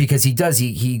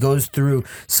he goes through.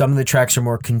 Some of the tracks are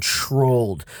more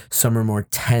controlled, some are more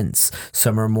tense,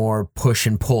 some are more push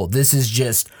and pull. This is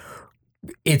just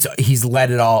he's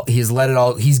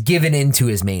given into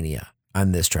his mania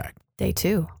on this track. Day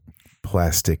 2.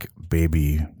 Plastic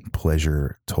baby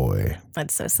pleasure toy.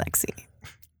 That's so sexy.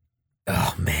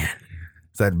 Oh man.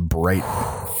 It's that bright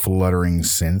fluttering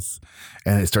synth,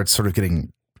 and it starts sort of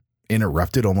getting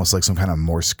interrupted, almost like some kind of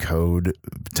Morse code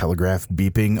telegraph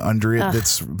beeping under it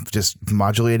that's just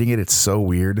modulating it. It's so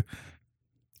weird.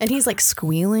 And he's like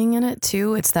squealing in it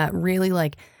too. It's that really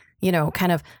like,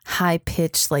 kind of high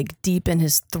pitched, like deep in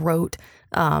his throat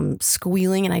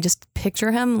squealing. And I just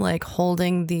picture him like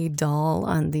holding the doll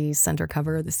on the center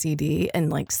cover of the CD and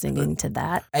like singing to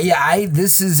that. Yeah, I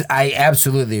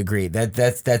absolutely agree.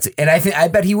 That's and I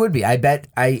bet he would be.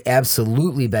 I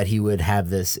absolutely bet he would have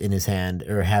this in his hand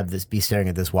or be staring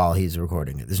at this while he's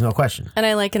recording it. There's no question. And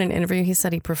I like in an interview, he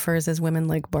said he prefers his women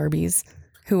like Barbies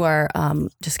who are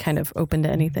just kind of open to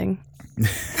anything.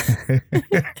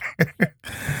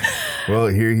 Well,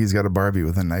 here he's got a Barbie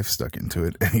with a knife stuck into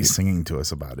it, and he's singing to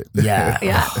us about it. Yeah.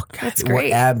 Yeah, Oh, God. that's great.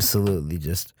 Well, absolutely.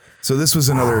 Just So this was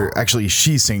another. Actually,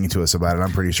 she's singing to us about it.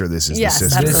 I'm pretty sure this is Yes, the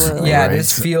sister. absolutely. yeah, right?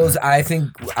 this feels. I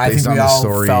think Based on we the all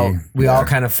story, felt. We all yeah.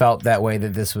 kind of felt that way.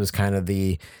 That this was kind of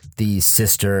the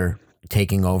sister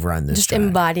taking over on this. Just track.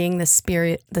 embodying the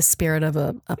spirit of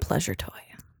a pleasure toy.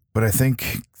 But I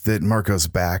think that Marco's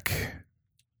back,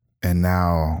 and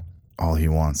now all he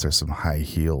wants are some high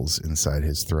heels inside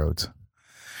his throat.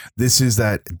 This is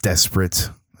that desperate,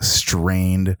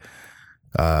 strained,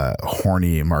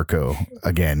 horny Marco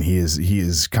again. He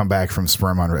is come back from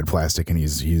sperm on red plastic, and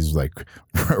he's like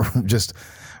just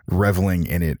reveling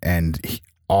in it. And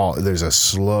there's a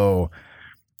slow,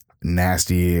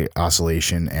 nasty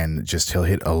oscillation, and just he'll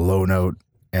hit a low note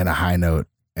and a high note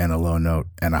and a low note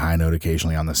and a high note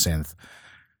occasionally on the synth,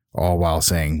 all while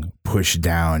saying, "Push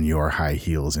down your high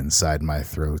heels inside my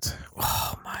throat."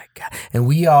 Oh my God. And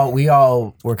we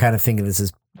all were kind of thinking this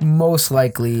is most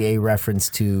likely a reference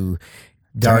to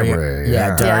Dario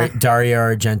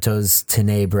Argento's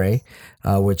Tenebrae,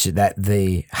 which that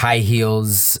the high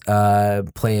heels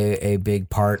play a big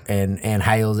part, and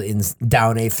high heels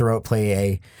down a throat play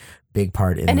a big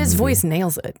part in And the his movie. voice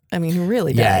nails it. I mean, he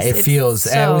really does. Yeah, it It's feels.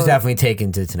 so- It was definitely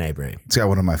taken to Tenebrae. It's got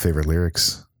one of my favorite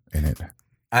lyrics in it.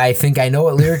 I think I know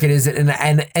what lyric it is, and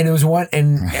it was one,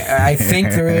 and I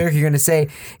think the lyric you're gonna say,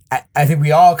 I think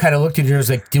we all kind of looked at it and was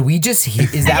like, did we just hear,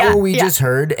 is that Yeah, what we yeah. just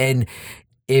heard? And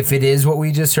if it is what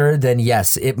we just heard, then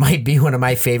yes, it might be one of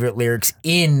my favorite lyrics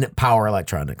in power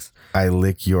electronics. I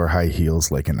lick your high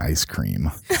heels like an ice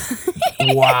cream.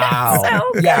 Wow.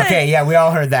 So Yeah. good. Okay. Yeah. We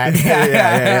all heard that.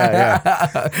 Yeah.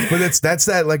 But that's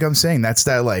that, like I'm saying, that's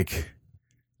that, like,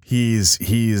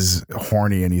 he's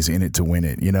horny and he's in it to win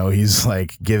it. He's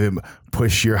like,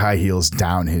 push your high heels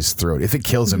down his throat. If it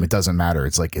kills him, it doesn't matter.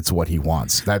 It's like, it's what he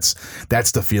wants. That's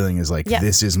the feeling, is like, Yeah.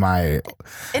 this is my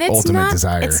And it's ultimate not,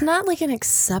 desire. It's not like an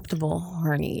acceptable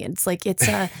horny. It's like it's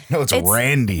a No, it's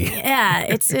Randy. Yeah,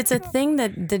 it's a thing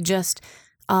that just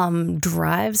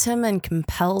drives him and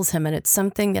compels him, and it's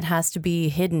something that has to be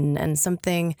hidden, and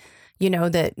something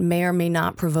that may or may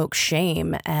not provoke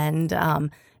shame, and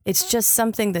it's just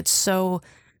something that's so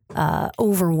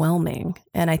overwhelming,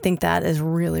 and I think that is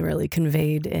really, really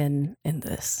conveyed in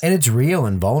this. And it's real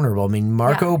and vulnerable. I mean,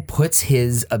 Marco puts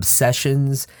his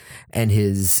obsessions and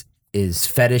his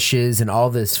fetishes and all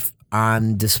this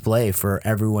on display for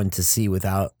everyone to see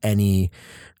without any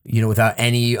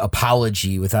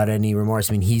apology, without any remorse.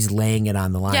 I mean, he's laying it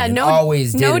on the line. Yeah, and no,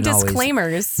 always did no and always-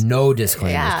 disclaimers. no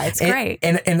disclaimers. Yeah, it's great.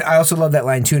 And I also love that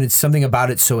line too. And it's something about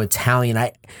it so Italian.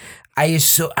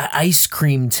 Ice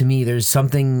cream, to me, there's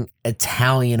something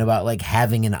Italian about like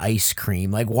having an ice cream,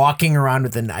 like walking around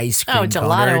with an ice cream Oh, cone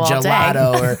gelato or all day.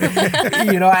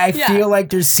 gelato, or I feel like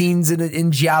there's scenes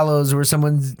in giallos where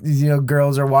someone's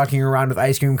girls are walking around with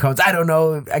ice cream cones. I don't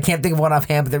know, I can't think of one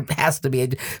offhand, but there has to be.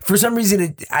 For some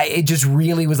reason, it just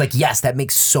really was like, yes, that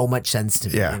makes so much sense to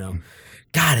me. Yeah.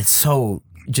 God, it's so.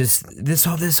 Just this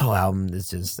whole album is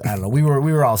just, I don't know. We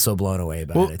were all so blown away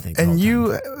about it, I think. the And whole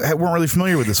you time. weren't really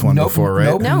familiar with this one before,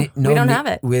 right? No, we don't have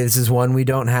it. This is one we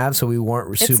don't have, so we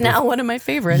weren't super. It's now one of my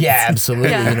favorites. Yeah,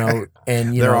 absolutely. Yeah.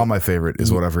 And They're all my favorite,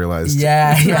 is what I've realized.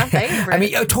 Yeah, It's my yeah. favorite. I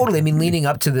mean, totally. I mean, leading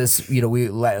up to this, we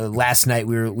last night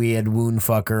we had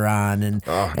Woundfucker on, and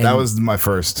That was my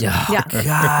first. oh, Yeah.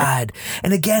 God.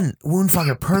 And again,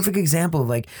 Woundfucker, perfect example of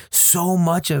like so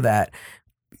much of that.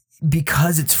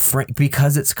 Because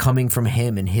it's coming from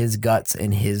him and his guts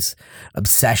and his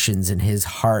obsessions and his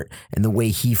heart and the way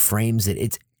he frames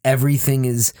it. Everything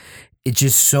is it's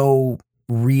just so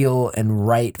real and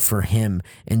right for him,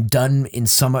 and done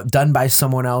by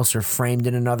someone else or framed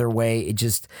in another way,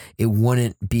 it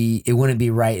wouldn't be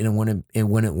right, and it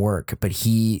wouldn't work. But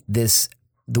he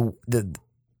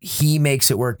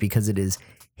makes it work because it is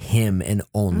him and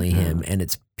only him, and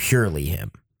it's purely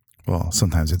him. Well,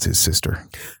 sometimes it's his sister.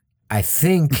 I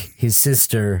think his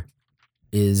sister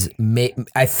is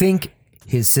making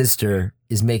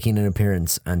an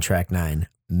appearance on track 9,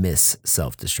 Miss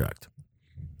Self-Destruct.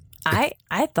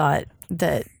 I thought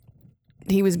that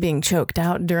he was being choked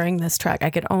out during this track. I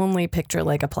could only picture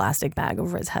like a plastic bag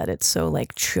over his head. It's so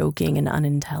like choking and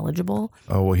unintelligible.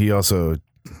 Oh, well, he also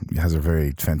has a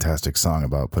very fantastic song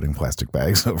about putting plastic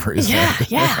bags over his head.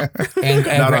 Yeah. And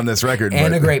Not on this record.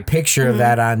 And but, a great picture of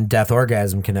that on Death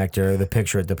Orgasm Connector, the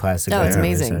picture of the plastic bag. It's over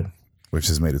his amazing. head. which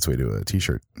has made its way to a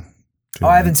t-shirt. Oh,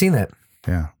 I haven't seen that.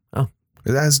 Yeah. Oh.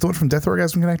 Is the one from Death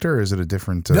Orgasm Connector, or is it a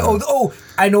different?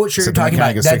 I know what shirt you're talking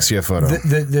about. Asphyxia photo.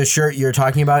 The shirt you're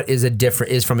talking about is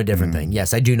from a different thing.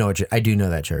 Yes, I do know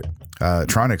that shirt.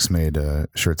 Tronics made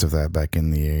shirts of that back in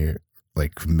the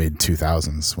mid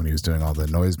 2000s when he was doing all the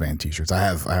noise band t-shirts. I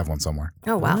have one somewhere.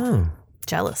 Oh wow, Oh.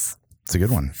 jealous. It's a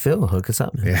good one. Phil, hook us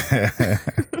up, man. Yeah.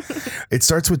 It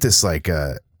starts with this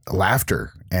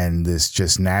laughter and this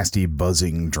just nasty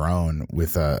buzzing drone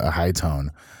with a high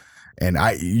tone. And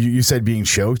you said being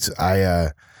choked.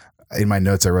 In my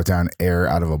notes, I wrote down air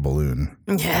out of a balloon.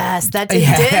 Yes, that did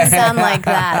sound like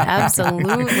that.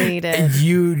 Absolutely did.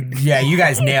 You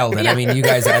guys nailed it. I mean, you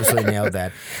guys absolutely nailed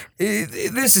that.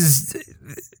 This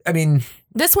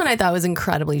one I thought was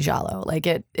incredibly giallo. Like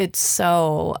it's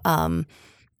so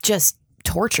just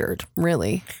tortured,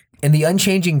 really. And the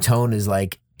unchanging tone is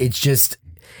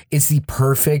it's the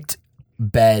perfect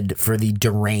bed for the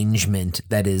derangement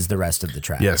that is the rest of the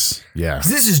track. Yes. Yeah. 'Cause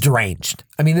this is deranged.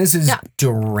 I mean, this is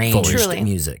deranged Truly.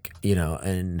 music,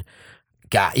 and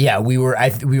God, yeah, we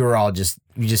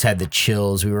just had the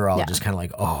chills. We were all just kind of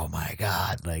like, oh my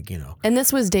God, And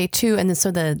this was day 2. And so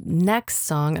the next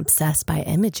song, Obsessed by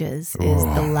Images, is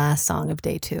the last song of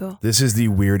day 2. This is the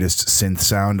weirdest synth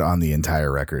sound on the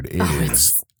entire record.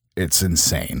 It's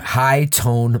insane. high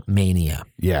tone mania.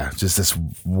 Yeah, just this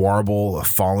warble,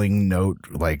 falling note,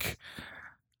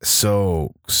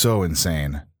 so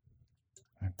insane.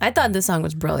 I thought this song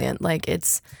was brilliant.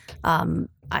 It's,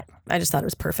 I just thought it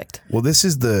was perfect. Well, this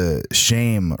is the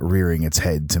shame rearing its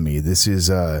head to me. This is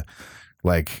after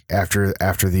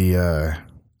the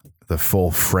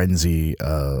full frenzy,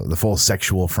 the full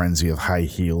sexual frenzy of high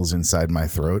heels inside my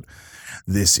throat.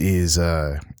 This is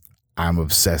I'm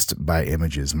obsessed by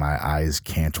images. My eyes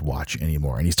can't watch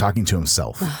anymore. And he's talking to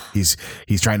himself. He's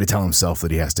trying to tell himself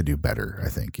that he has to do better. I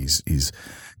think he's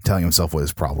telling himself what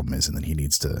his problem is, and then he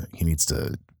needs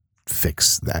to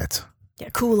fix that. Yeah,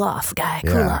 cool off, guy.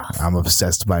 Cool Yeah, off. I'm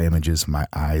obsessed by images. My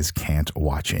eyes can't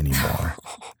watch anymore.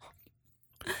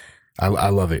 I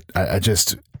love it. I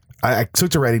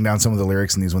took to writing down some of the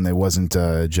lyrics in these when they wasn't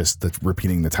just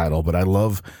repeating the title, but I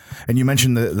love, and you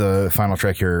mentioned the final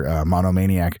track here,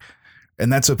 Monomaniac,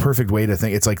 and that's a perfect way to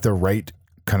think. It's like the right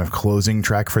kind of closing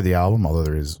track for the album, although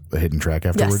there is a hidden track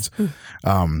afterwards. Yes.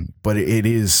 But it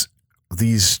is,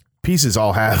 these pieces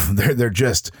all have, they're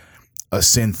just a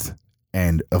synth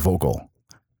and a vocal.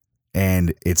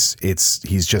 And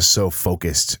he's just so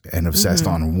focused and obsessed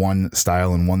on one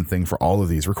style and one thing for all of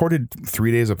these. Recorded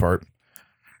 3 days apart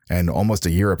and almost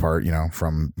a year apart,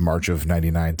 from March of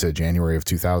 99 to January of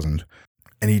 2000.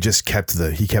 And he just kept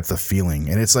the feeling.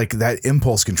 And it's like that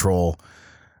impulse control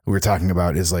we were talking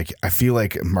about is I feel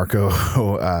like Marco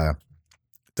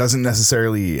doesn't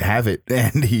necessarily have it.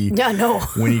 And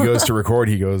when he goes to record,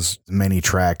 he goes many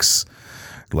tracks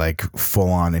full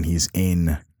on, and he's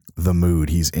in the mood,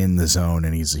 he's in the zone,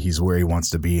 and he's where he wants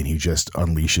to be, and he just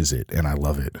unleashes it, and I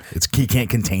love it. He can't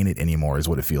contain it anymore is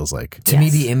what it feels like. To me,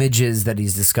 the images that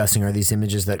he's discussing are these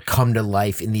images that come to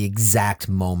life in the exact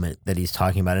moment that he's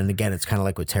talking about. And again, it's kind of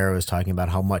like what Tara was talking about,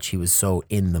 how much he was so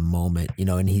in the moment,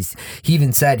 and he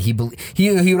even said he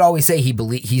would always say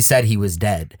he said he was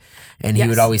dead, and he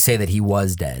would always say that he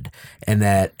was dead, and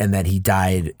that he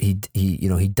died,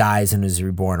 he dies and is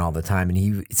reborn all the time, and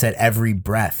he said every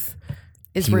breath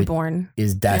Is reborn.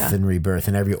 Is death and rebirth,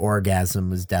 and every orgasm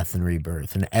was death and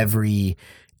rebirth, and every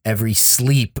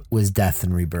sleep was death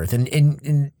and rebirth.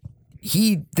 And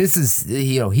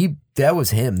that was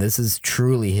him. This is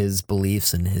truly his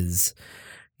beliefs and his,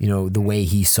 the way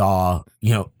he saw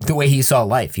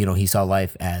life. He saw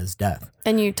life as death.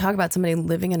 And you talk about somebody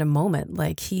living in a moment,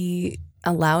 he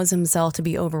allows himself to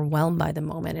be overwhelmed by the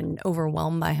moment and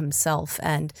overwhelmed by himself,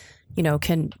 and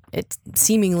can it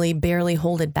seemingly barely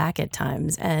hold it back at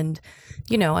times. And,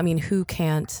 who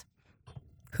can't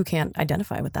who can't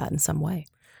identify with that in some way.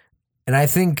 And I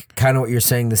think kind of what you're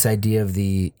saying, this idea of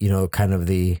the, kind of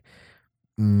the,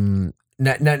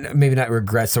 not maybe not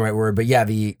regret's the right word, but yeah,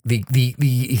 the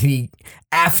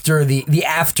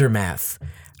aftermath,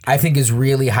 I think is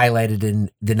really highlighted in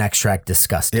the next track,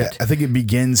 Disgusted. Yeah, I think it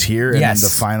begins here, and then the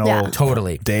final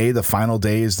totally day. The final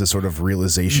day is the sort of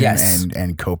realization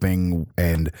and coping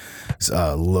and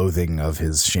loathing of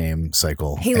his shame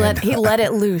cycle. He let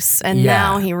it loose, and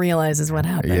now he realizes what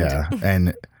happened. Yeah,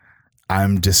 and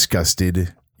I'm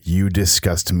disgusted. You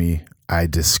disgust me. I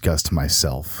disgust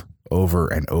myself. Over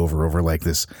and over, like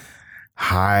this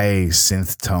high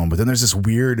synth tone. But then there's this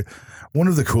weird, one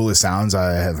of the coolest sounds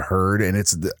I have heard, and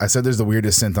I said there's the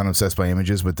weirdest synth on Obsessed by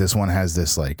Images, but this one has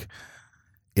this like,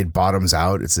 it bottoms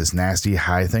out. It's this nasty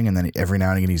high thing, and then every now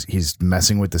and again he's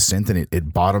messing with the synth, and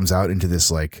it bottoms out into this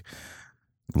like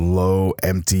low,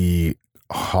 empty,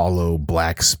 hollow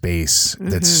black space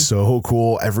that's so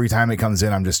cool. Every time it comes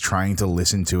in, I'm just trying to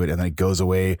listen to it, and then it goes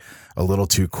away a little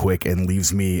too quick and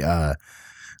leaves me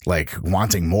like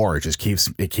wanting more. It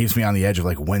keeps me on the edge of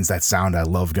like, when's that sound I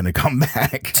love gonna come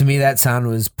back? To me, that sound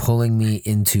was pulling me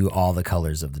into All the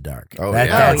Colors of the Dark.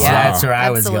 That's where I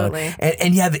was going.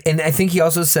 And I think he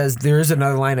also says there is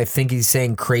another line. I think he's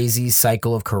saying crazy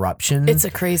cycle of corruption. It's a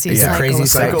crazy cycle. Crazy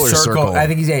cycle or circle. I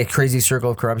think he's a crazy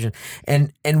circle of corruption.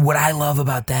 And what I love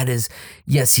about that is,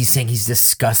 yes, he's saying he's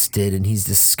disgusted, and he's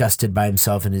disgusted by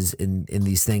himself and in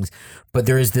these things, but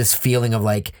there is this feeling of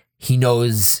like he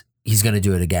knows he's going to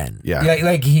do it again. Yeah.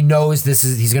 Like he knows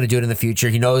he's going to do it in the future.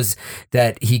 He knows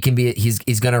that he's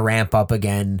going to ramp up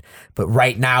again, but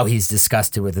right now he's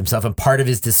disgusted with himself. And part of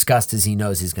his disgust is he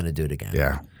knows he's going to do it again.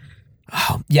 Yeah.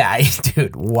 Oh, yeah,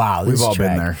 dude. Wow. We've all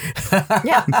been there.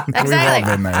 Yeah, exactly. We've all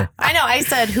been there. I know. I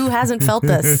said, who hasn't felt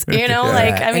this?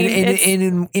 Like, I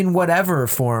mean, in whatever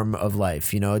form of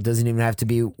life, it doesn't even have to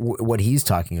be what he's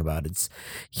talking about. It's,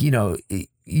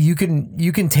 you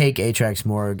can take A-Track's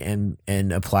Morgue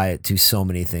and apply it to so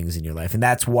many things in your life. And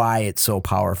that's why it's so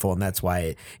powerful. And that's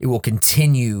why it will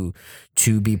continue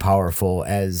to be powerful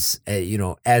as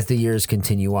the years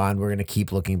continue on. We're going to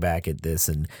keep looking back at this,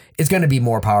 and it's going to be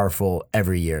more powerful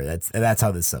every year. That's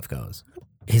how this stuff goes.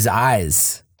 His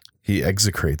eyes. He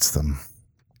execrates them.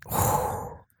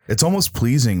 It's almost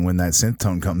pleasing when that synth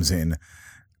tone comes in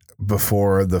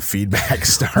before the feedback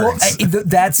starts. Well,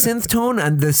 that synth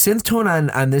tone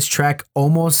on this track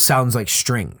almost sounds like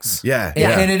strings. Yeah.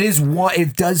 And it is one.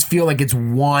 It does feel like it's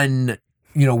one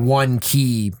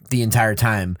key the entire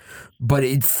time, but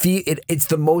it's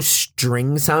the most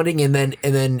string sounding. And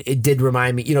then it did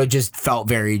remind me. It just felt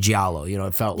very giallo.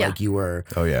 It felt like you were.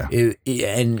 Oh yeah.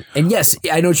 And yes,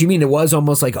 I know what you mean. It was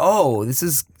almost like, oh, this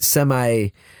is semi.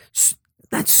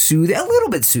 Not soothing, a little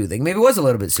bit soothing. Maybe it was a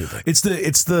little bit soothing. It's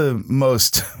the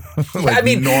most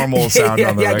normal sound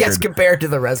on the record. I guess compared to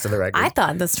the rest of the record. I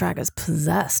thought this track is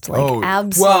possessed,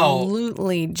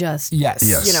 absolutely just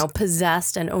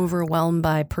possessed and overwhelmed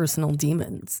by personal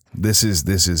demons. This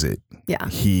is it. Yeah,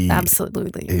 he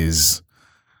absolutely is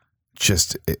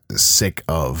just sick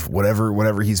of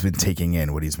whatever he's been taking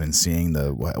in, what he's been seeing,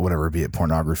 whatever, be it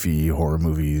pornography, horror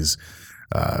movies,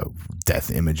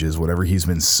 death images, whatever he's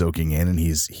been soaking in, and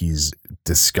he's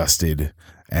disgusted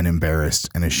and embarrassed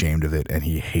and ashamed of it, and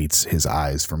he hates his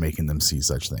eyes for making them see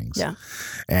such things. Yeah,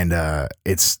 and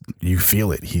you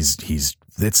feel it.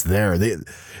 It's there.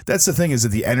 That's the thing, is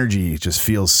that the energy just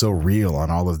feels so real on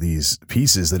all of these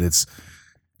pieces that it's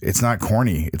not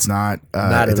corny. It's not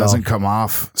it doesn't come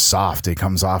off soft. It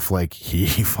comes off like he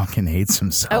fucking hates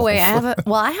himself. Oh wait,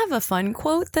 I have a fun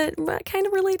quote that kind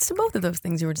of relates to both of those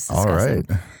things you were just discussing.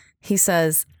 All right. He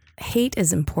says, "Hate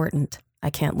is important. I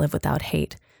can't live without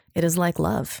hate. It is like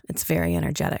love. It's very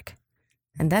energetic."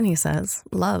 And then he says,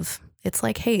 "Love, it's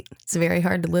like hate. It's very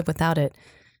hard to live without it.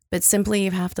 But simply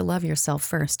you have to love yourself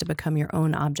first to become your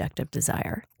own object of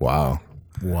desire." Wow.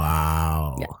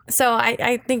 Yeah. So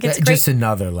I think it's great. Just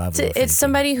another level. It's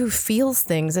somebody who feels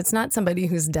things. It's not somebody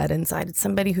who's dead inside. It's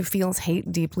somebody who feels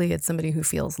hate deeply. It's somebody who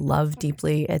feels love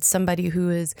deeply. It's somebody who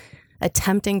is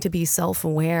attempting to be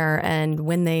self-aware. And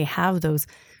when they have those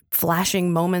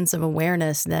flashing moments of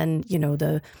awareness, then,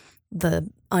 the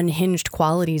unhinged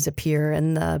qualities appear,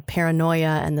 and the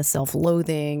paranoia and the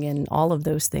self-loathing and all of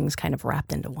those things kind of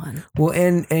wrapped into one. Well,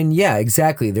 and yeah,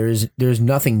 exactly. There's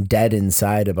nothing dead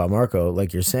inside about Marco,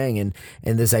 like you're saying, and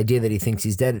this idea that he thinks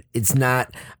he's dead. It's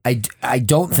not. I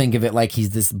don't think of it like he's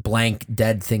this blank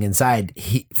dead thing inside.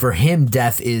 For him,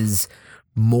 death is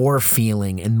more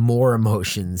feeling and more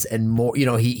emotions and more.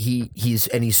 He's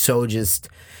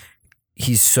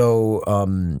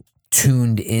so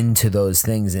tuned into those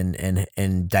things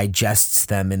and digests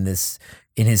them in this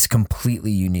in his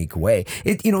completely unique way.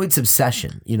 It's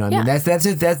obsession. I mean, that's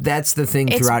it. That's the thing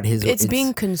throughout his. It's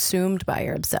being consumed by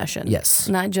your obsession. Yes,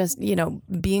 not just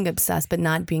being obsessed, but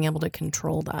not being able to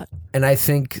control that. And I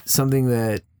think something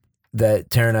that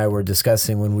Tara and I were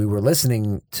discussing when we were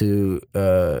listening to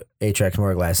 8-Tracks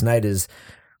Morgue last night is,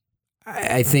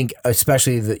 I think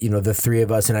especially the three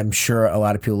of us, and I'm sure a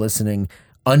lot of people listening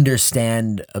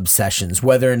understand obsessions,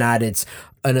 whether or not it's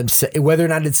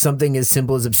something as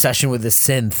simple as obsession with a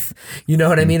synth, you know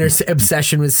what I mean, or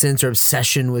obsession with synths, or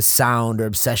obsession with sound, or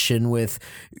obsession with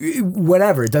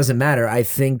whatever. It doesn't matter. I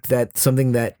think that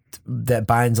something that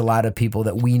binds a lot of people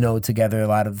that we know together, a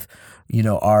lot of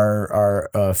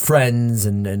our friends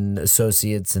and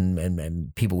associates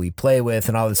and people we play with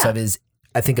and all this stuff is,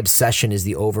 I think obsession is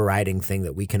the overriding thing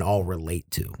that we can all relate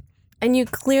to. And you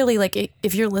clearly,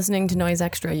 if you're listening to Noise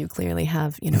Extra, you clearly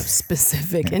have,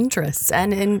 specific interests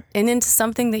and into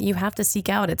something that you have to seek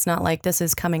out. It's not like this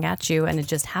is coming at you and it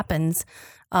just happens.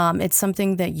 It's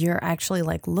something that you're actually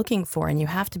looking for, and you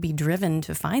have to be driven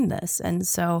to find this. And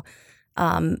so,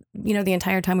 the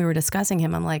entire time we were discussing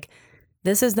him, I'm like,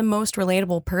 this is the most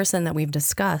relatable person that we've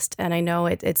discussed. And I know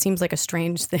it seems like a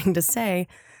strange thing to say,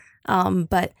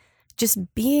 but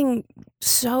just being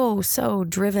so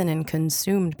driven and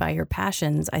consumed by your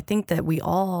passions, I think that we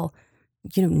all,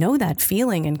 know that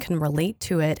feeling and can relate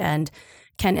to it and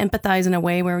can empathize in a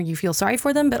way where you feel sorry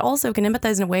for them, but also can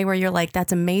empathize in a way where you're like,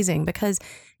 that's amazing. Because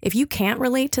if you can't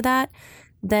relate to that,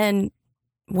 then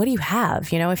what do you have?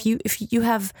 If you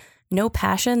have no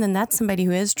passion, then that's somebody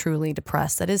who is truly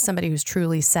depressed. That is somebody who's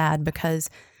truly sad because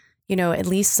at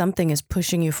least something is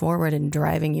pushing you forward and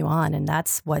driving you on. And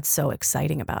that's what's so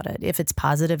exciting about it. If it's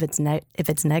positive, if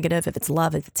it's negative, if it's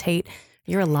love, if it's hate,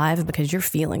 you're alive because you're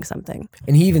feeling something.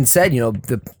 And he even said,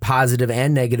 the positive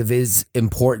and negative is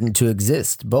important to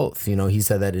exist, both. He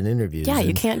said that in interviews. Yeah,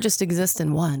 you can't just exist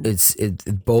in one. It's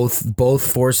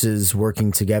both forces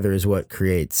working together is what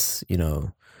creates,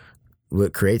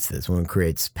 what creates this, what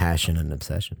creates passion and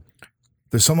obsession.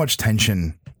 There's so much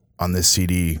tension on this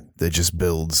CD that just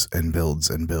builds and builds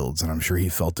and builds. And I'm sure he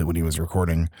felt it when he was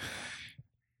recording.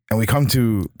 And we come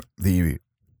to the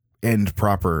end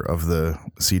proper of the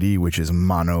CD, which is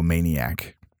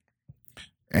Monomaniac.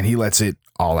 And he lets it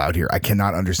all out here. I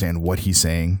cannot understand what he's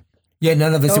saying. Yeah,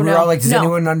 none of us. We were all like, does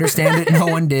anyone understand it? No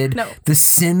one did. No. The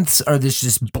synths are this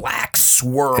just black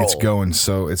swirl. It's going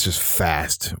it's just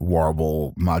fast,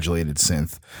 warble, modulated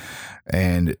synth.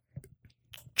 And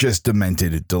just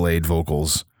demented, delayed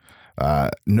vocals.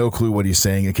 No clue what he's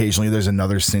saying. Occasionally there's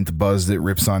another synth buzz that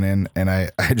rips on in, and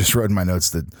I just wrote in my notes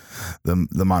that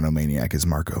the Monomaniac is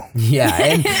Marco. Yeah,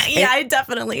 it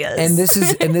definitely is.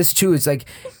 And this too, it's like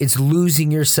it's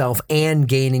losing yourself and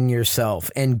gaining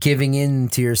yourself and giving in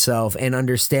to yourself and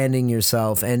understanding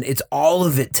yourself, and it's all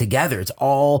of it together. It's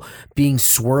all being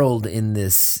swirled in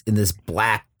this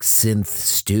black synth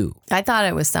stew. I thought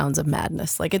it was Sounds of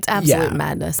Madness. It's absolute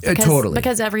madness. Totally.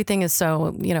 Because everything is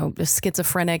so,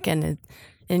 schizophrenic and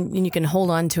you can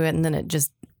hold on to it and then it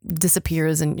just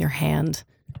disappears in your hand.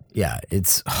 Yeah,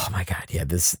 it's, oh my God. Yeah,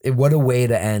 what a way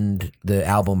to end the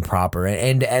album proper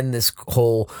and to end this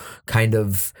whole kind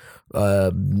of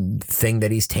thing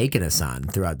that he's taken us on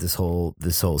throughout this whole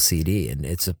CD. And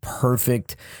it's a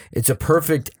perfect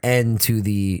end to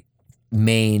the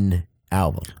main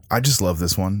album. I just love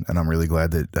this one, and I'm really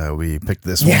glad that we picked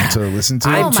this one to listen to.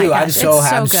 I am too. Gosh,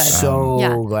 I'm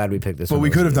so glad we picked this one. But we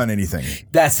could have done anything.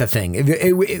 That's the thing.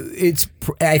 It's.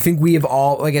 I think we have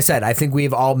all, like I said, we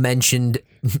have all mentioned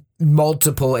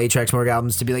multiple 8-Tracks Morgue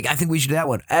albums to be like, I think we should do that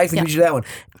one. I think we should do that one.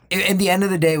 At the end of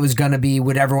the day, it was going to be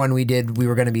whatever one we did, we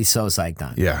were going to be so psyched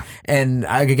on. Yeah. And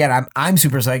I'm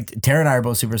super psyched. Tara and I are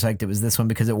both super psyched it was this one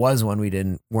because it was one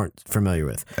we weren't familiar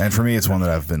with. And for me, it's one that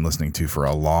I've been listening to for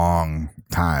a long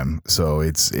time. So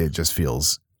it just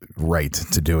feels right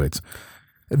to do it.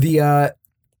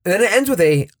 Then it ends with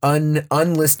a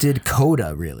unlisted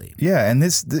coda, really. Yeah, and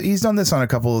he's done this on a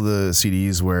couple of the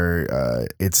CDs where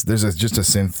there's just a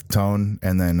synth tone,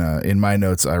 and then in my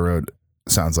notes I wrote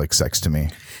sounds like sex to me.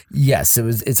 Yes,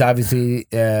 it's obviously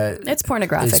it's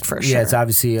pornographic for sure. Yeah, it's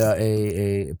obviously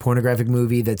a pornographic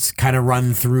movie that's kind of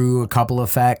run through a couple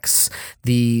effects.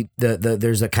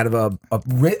 There's a kind of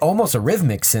almost a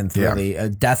rhythmic synth, really, a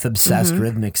death obsessed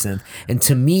rhythmic synth. And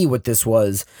to me, what this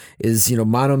is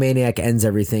Monomaniac ends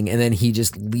everything, and then he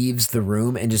just leaves the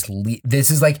room and this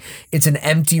is like it's an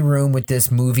empty room with this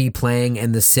movie playing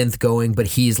and the synth going, but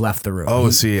he's left the room. I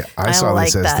saw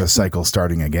this as the cycle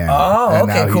starting again. Oh,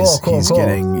 and Okay, now cool, he's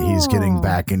cool. he's getting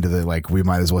back into the like we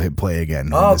might as well hit play again.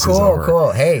 when Oh, this is over.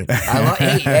 cool. Hey,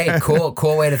 hey,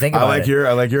 cool way to think about it.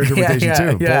 I like your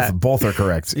interpretation too. yeah. Both are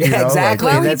correct. Yeah, you know? exactly.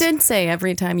 Well, he that's- did say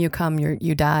every time you come,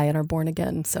 you die and are born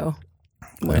again. So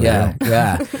Yeah.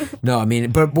 No, I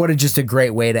mean, but what just a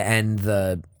great way to end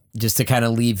just to kind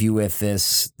of leave you with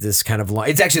this kind of long.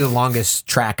 It's actually the longest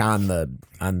track on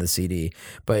the CD,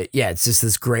 but yeah, it's just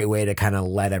this great way to kind of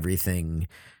let everything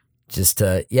just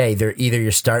either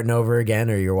you're starting over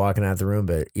again or you're walking out the room,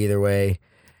 but either way,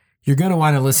 you're gonna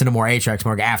want to listen to more A-Tracks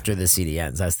Morgue after the CD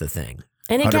ends. That's the thing.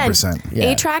 And again, 100%.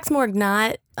 Yeah. A-Tracks Morgue,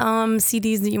 not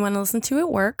CDs that you want to listen to at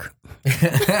work.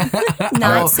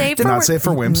 Not safe for Not work. safe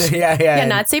for wimps. Yeah,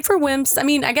 not safe for wimps. I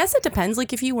mean, I guess it depends.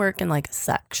 Like if you work in like a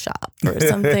sex shop or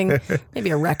something,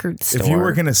 maybe a record store. If you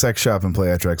work in a sex shop and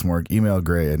play A-Tracks Morgue, email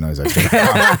Gray at noiseextra.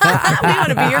 we want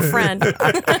to be your friend.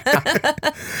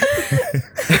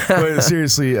 But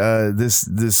seriously, this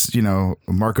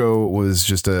Marco was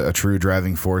just a true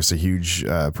driving force, a huge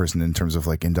person in terms of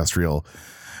like industrial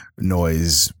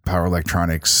noise, power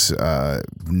electronics,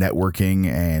 networking,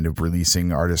 and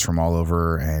releasing artists from all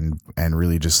over, and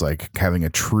really just like having a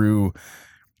true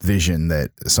vision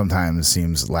that sometimes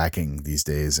seems lacking these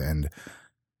days. And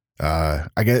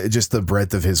I get just the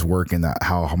breadth of his work and that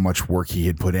how much work he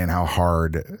had put in, how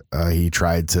hard he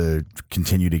tried to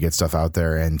continue to get stuff out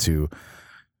there and to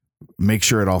make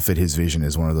sure it all fit his vision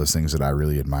is one of those things that I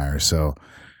really admire. So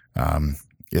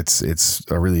it's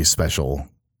a really special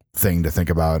thing to think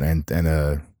about, and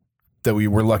that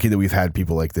we're lucky that we've had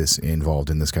people like this involved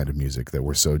in this kind of music that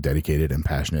were so dedicated and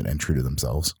passionate and true to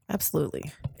themselves.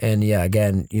 Absolutely. And yeah,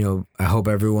 again, I hope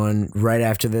everyone right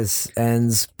after this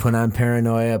ends, put on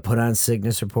Paranoia, put on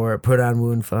Sickness Report, put on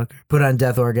Woundfucker, put on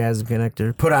Death Orgasm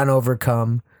Connector, put on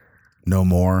Overcome. No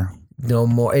more.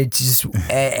 It's just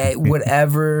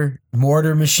whatever.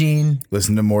 Mortar Machine.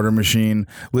 Listen to Mortar Machine.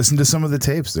 Listen to some of the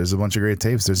tapes. There's a bunch of great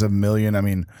tapes. There's a million. I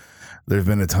mean, there's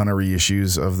been a ton of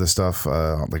reissues of the stuff,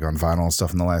 like on vinyl and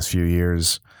stuff in the last few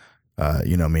years.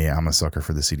 You know me, I'm a sucker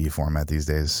for the CD format these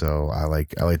days. So I like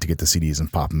to get the CDs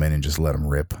and pop them in and just let them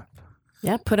rip.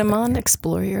 Yeah, put them on.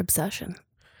 Explore your obsession.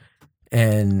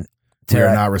 And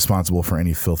We're not responsible for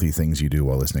any filthy things you do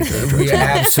while listening to it. we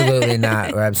absolutely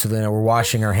not. We're absolutely not. We're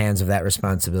washing our hands of that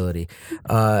responsibility.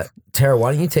 Tara,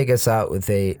 why don't you take us out with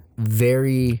a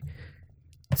very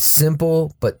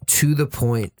simple but to the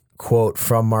point quote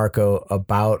from Marco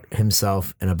about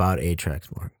himself and about A-Tracks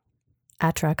Morgue.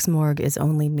 A-Tracks Morgue is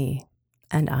only me,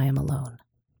 and I am alone.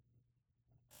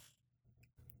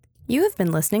 You have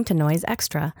been listening to Noise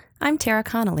Extra. I'm Tara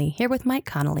Connolly, here with Mike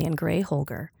Connolly and Gray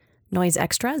Holger. Noise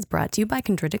Extra is brought to you by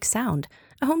Chondritic Sound,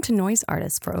 a home to noise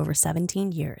artists for over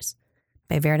 17 years.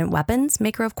 By Verdant Weapons,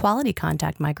 maker of quality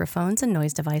contact microphones and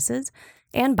noise devices,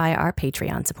 and by our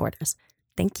Patreon supporters.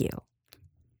 Thank you.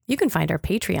 You can find our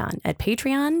Patreon at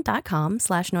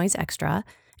patreon.com/noiseextra,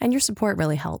 and your support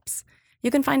really helps.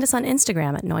 You can find us on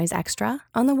Instagram at noiseextra,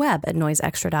 on the web at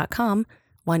noiseextra.com,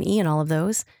 1 E in all of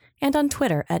those, and on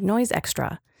Twitter at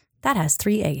noiseextra. That has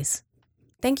 3 A's.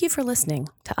 Thank you for listening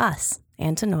to us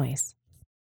and to Noise.